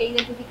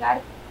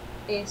identificar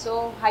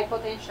esos high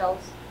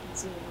potentials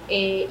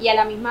y a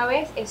la misma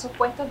vez esos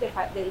puestos de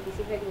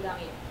difícil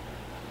reclutamiento.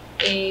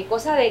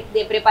 Cosa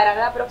de preparar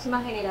a la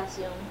próxima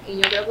generación. Y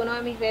yo creo que uno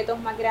de mis retos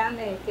más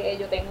grandes es que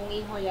yo tengo un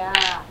hijo ya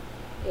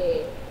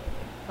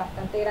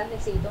bastante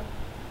grandecito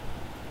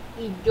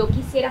y yo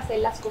quisiera hacer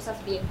las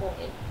cosas bien con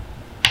él.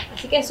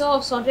 Así que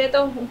esos son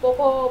retos un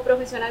poco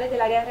profesionales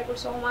del área de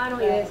recursos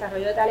humanos y de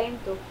desarrollo de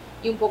talento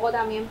y un poco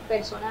también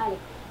personales.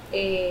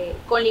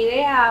 Con la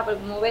idea,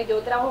 como ves, yo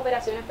trabajo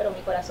operaciones, pero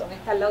mi corazón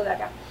está al lado de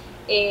acá.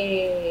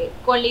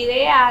 Con la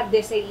idea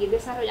de seguir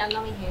desarrollando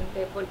a mi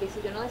gente, porque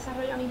si yo no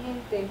desarrollo a mi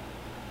gente,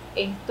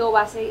 esto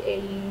va a ser,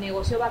 el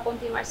negocio va a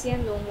continuar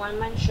siendo un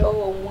one-man show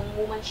o un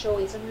one-woman show,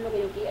 y eso no es lo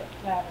que yo quiero.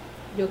 Claro.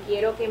 Yo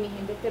quiero que mi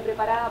gente esté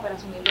preparada para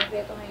asumir los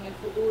retos en el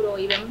futuro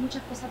y vemos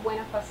muchas cosas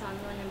buenas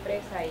pasando en la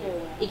empresa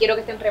y quiero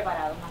que estén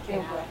preparados más que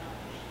nada. Bueno.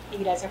 Y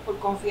gracias por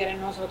confiar en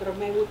nosotros.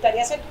 Me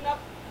gustaría hacerte una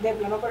de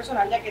plano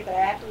personal, ya que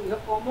traes a tu hijo,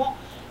 ¿cómo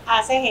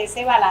haces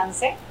ese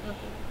balance?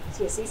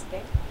 Si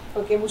existe,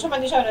 porque muchos me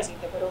han dicho que no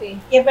existe, pero sí.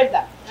 Y es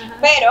verdad.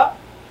 Pero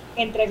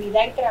entre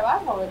vida y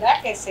trabajo,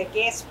 ¿verdad? Que sé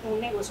que es un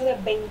negocio de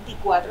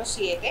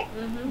 24/7.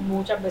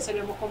 Muchas veces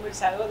lo hemos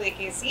conversado de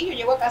que sí, yo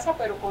llego a casa,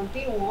 pero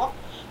continúo.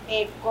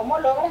 ¿Cómo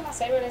logras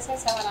hacer ese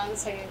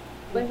balance?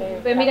 Pues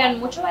mira,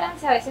 mucho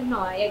balance a veces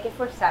no hay que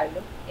forzarlo.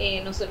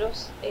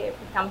 Nosotros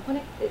estamos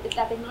conectados,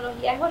 la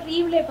tecnología es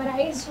horrible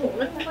para eso,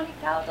 uno está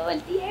conectado todo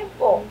el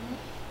tiempo.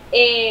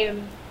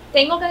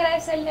 Tengo que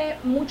agradecerle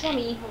mucho a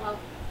mi hijo,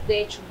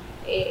 de hecho,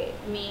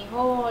 mi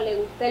hijo le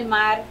gusta el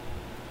mar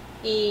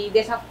y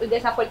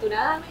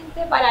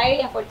desafortunadamente para él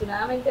y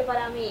afortunadamente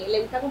para mí,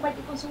 le gusta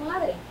compartir con su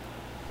madre.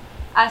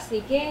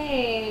 Así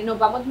que nos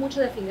vamos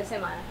mucho de fin de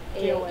semana.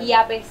 Bueno. Y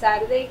a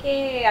pesar de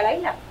que a la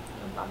isla,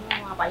 nos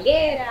vamos a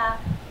Palguera,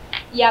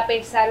 y a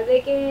pesar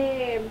de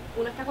que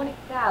uno está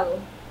conectado,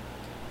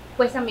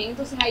 pues también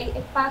entonces hay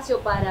espacio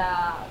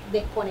para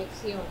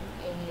desconexión,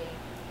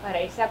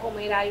 para irse a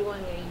comer algo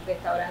en el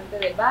restaurante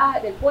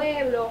del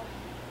pueblo,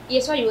 y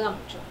eso ayuda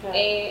mucho. Claro.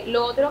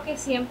 Lo otro que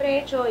siempre he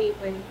hecho, y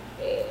pues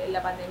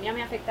la pandemia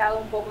me ha afectado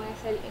un poco en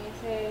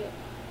ese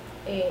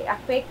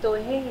aspecto,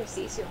 es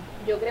ejercicio.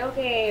 Yo creo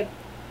que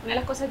una de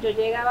las cosas, yo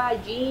llegaba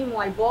al gym o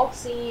al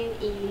boxing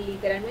y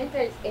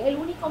literalmente es el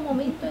único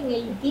momento en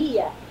el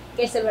día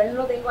que el celular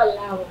no lo tengo al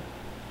lado.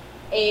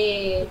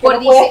 Por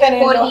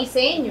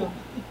diseño.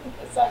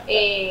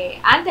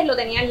 Antes lo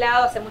tenía al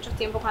lado hace muchos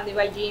tiempos cuando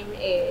iba al gym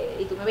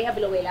y tú me veías,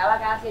 lo velaba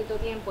cada cierto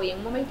tiempo, y en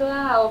un momento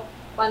dado,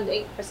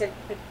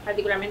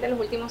 particularmente en los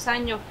últimos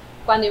años,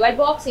 cuando iba al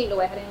boxing lo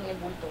voy a dejar en el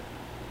bulto.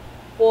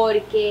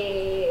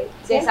 Porque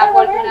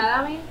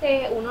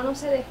desafortunadamente uno no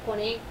se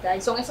desconecta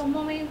y son esos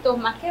momentos,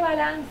 más que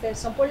balance,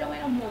 son por lo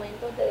menos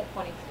momentos de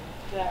desconexión.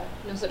 Claro.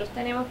 Nosotros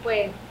tenemos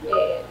pues,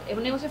 es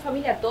un negocio de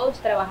familia, todos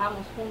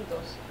trabajamos juntos,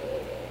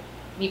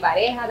 mi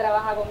pareja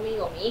trabaja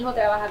conmigo, mi hijo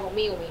trabaja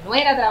conmigo, mi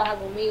nuera trabaja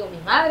conmigo, mi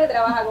madre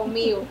trabaja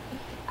conmigo,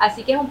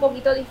 así que es un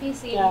poquito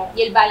difícil. Claro.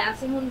 Y el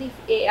balance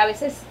es a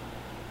veces,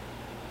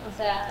 o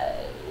sea,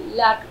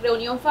 la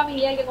reunión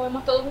familiar que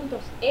comemos todos juntos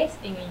es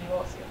en el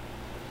negocio.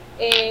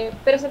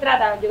 Pero se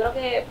trata, yo creo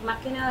que más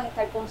que nada, de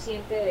estar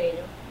consciente de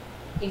ello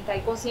y estar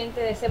consciente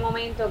de ese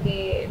momento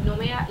que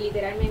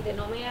literalmente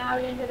no me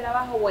hablen de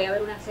trabajo, voy a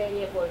ver una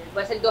serie, voy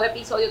a hacer 2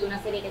 episodios de una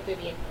serie que estoy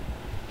viendo.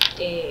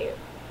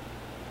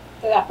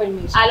 ¿Te das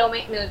permiso?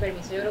 Me doy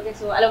permiso, yo creo que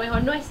eso a lo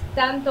mejor no es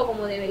tanto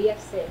como debería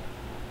ser,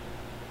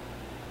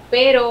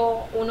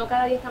 pero uno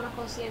cada día está más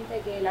consciente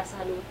que la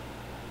salud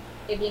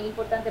es bien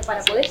importante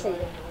para poder seguir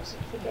el negocio.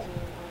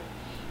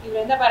 Y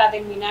Brenda, para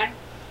terminar,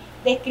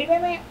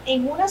 descríbeme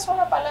en una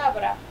sola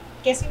palabra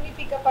qué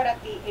significa para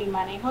ti el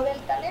manejo del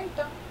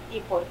talento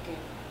y por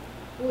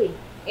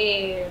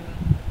qué.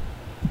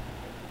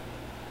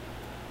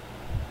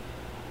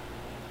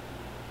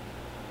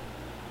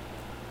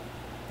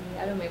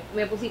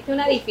 Me pusiste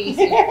una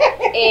difícil,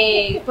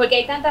 porque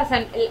hay tantas,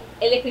 el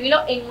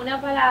escribirlo en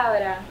una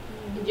palabra,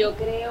 yo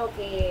creo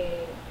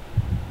que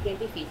es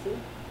difícil,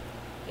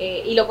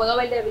 y lo puedo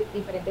ver de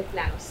diferentes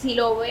planos. Si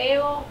lo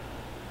veo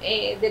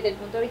desde el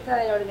punto de vista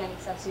de la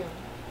organización,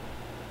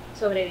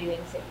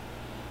 sobrevivencia.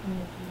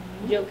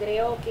 Yo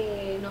creo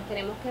que nos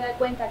tenemos que dar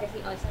cuenta que si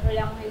no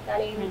desarrollamos el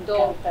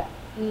talento,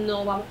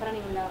 no vamos para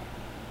ningún lado.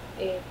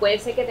 Puede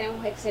ser que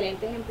tenemos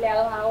excelentes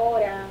empleados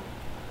ahora,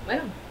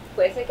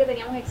 puede ser que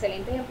teníamos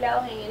excelentes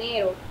empleados en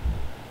enero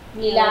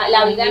y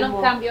la vida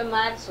nos cambió en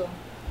marzo,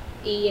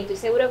 y estoy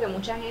seguro que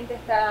mucha gente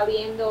está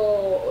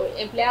viendo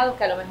empleados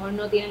que a lo mejor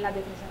no tienen las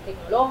destrezas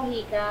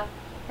tecnológicas.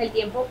 El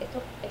tiempo,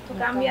 esto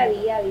cambia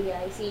día a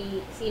día,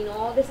 y si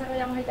no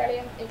desarrollamos el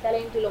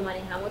talento y lo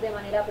manejamos de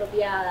manera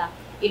apropiada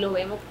y lo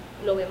vemos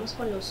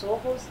con los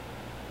ojos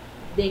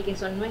de que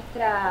son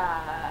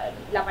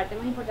la parte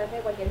más importante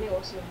de cualquier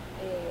negocio,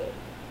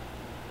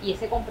 y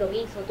ese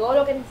compromiso, todo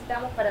lo que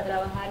necesitamos para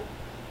trabajar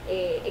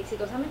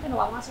exitosamente, no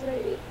vamos a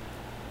sobrevivir.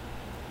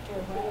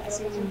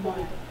 Así mismo.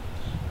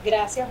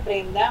 Gracias,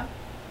 Brenda,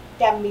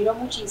 te admiro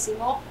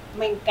muchísimo,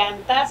 me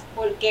encantas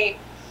porque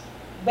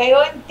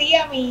veo en ti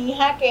a mi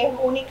hija, que es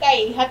única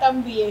hija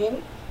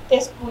también. Te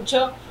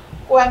escucho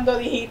cuando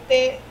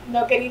dijiste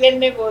no quería el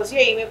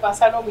negocio y me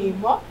pasa lo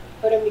mismo,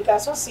 pero en mi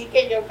caso sí,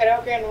 que yo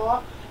creo que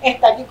no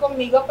está aquí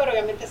conmigo, pero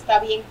obviamente está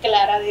bien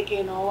clara de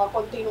que no va a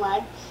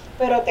continuar.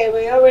 Pero te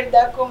veo,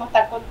 ¿verdad?, como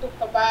estás con tus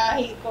papás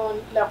y con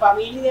la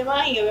familia y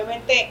demás, y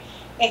obviamente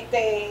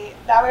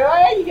la veo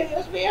a ella y que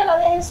Dios mío, la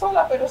dejé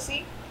sola, pero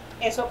sí,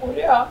 eso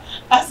ocurrió.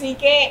 Así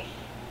que,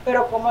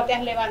 pero cómo te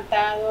has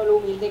levantado, lo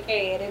humilde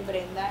que eres,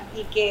 Brenda,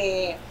 y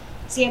que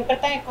siempre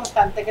estás en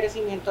constante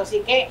crecimiento.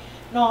 Así que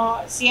no,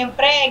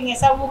 siempre en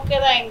esa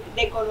búsqueda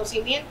de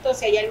conocimiento,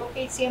 si hay algo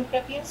que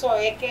siempre pienso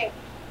es que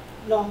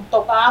nos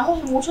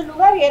topábamos en muchos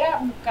lugares y era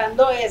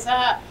buscando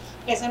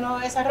ese nuevo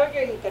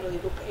desarrollo, y te lo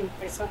digo en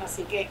persona.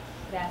 Así que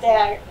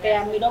te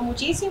admiro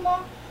muchísimo.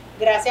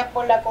 Gracias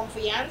por la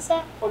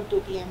confianza, por tu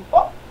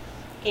tiempo,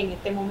 que en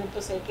este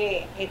momento sé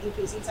que es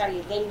difícil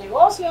salir del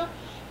negocio,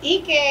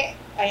 y que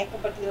hayas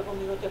compartido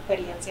conmigo tu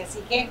experiencia. Así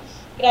que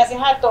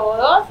gracias a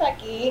todos.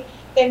 Aquí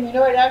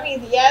termino, ¿verdad?, mi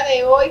día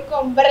de hoy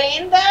con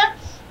Brenda.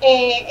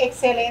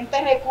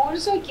 Excelente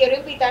recurso, y quiero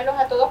invitarlos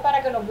a todos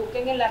para que nos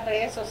busquen en las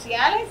redes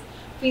sociales: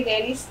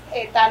 Fidelis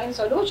Talent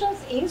Solutions,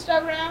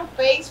 Instagram,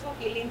 Facebook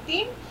y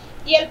LinkedIn,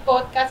 y el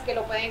podcast que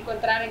lo pueden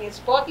encontrar en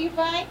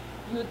Spotify,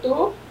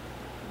 YouTube,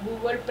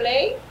 Google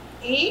Play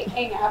y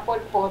en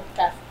Apple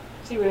Podcast.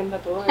 Sí, Brenda,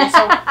 todo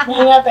eso.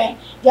 Imagínate,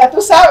 ya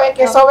tú sabes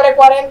que sobre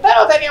 40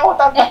 no teníamos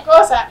tantas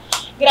cosas.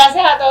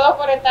 Gracias a todos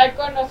por estar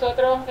con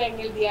nosotros en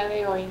el día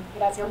de hoy.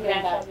 Gracias,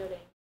 Brenda. Gracias,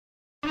 Yolanda.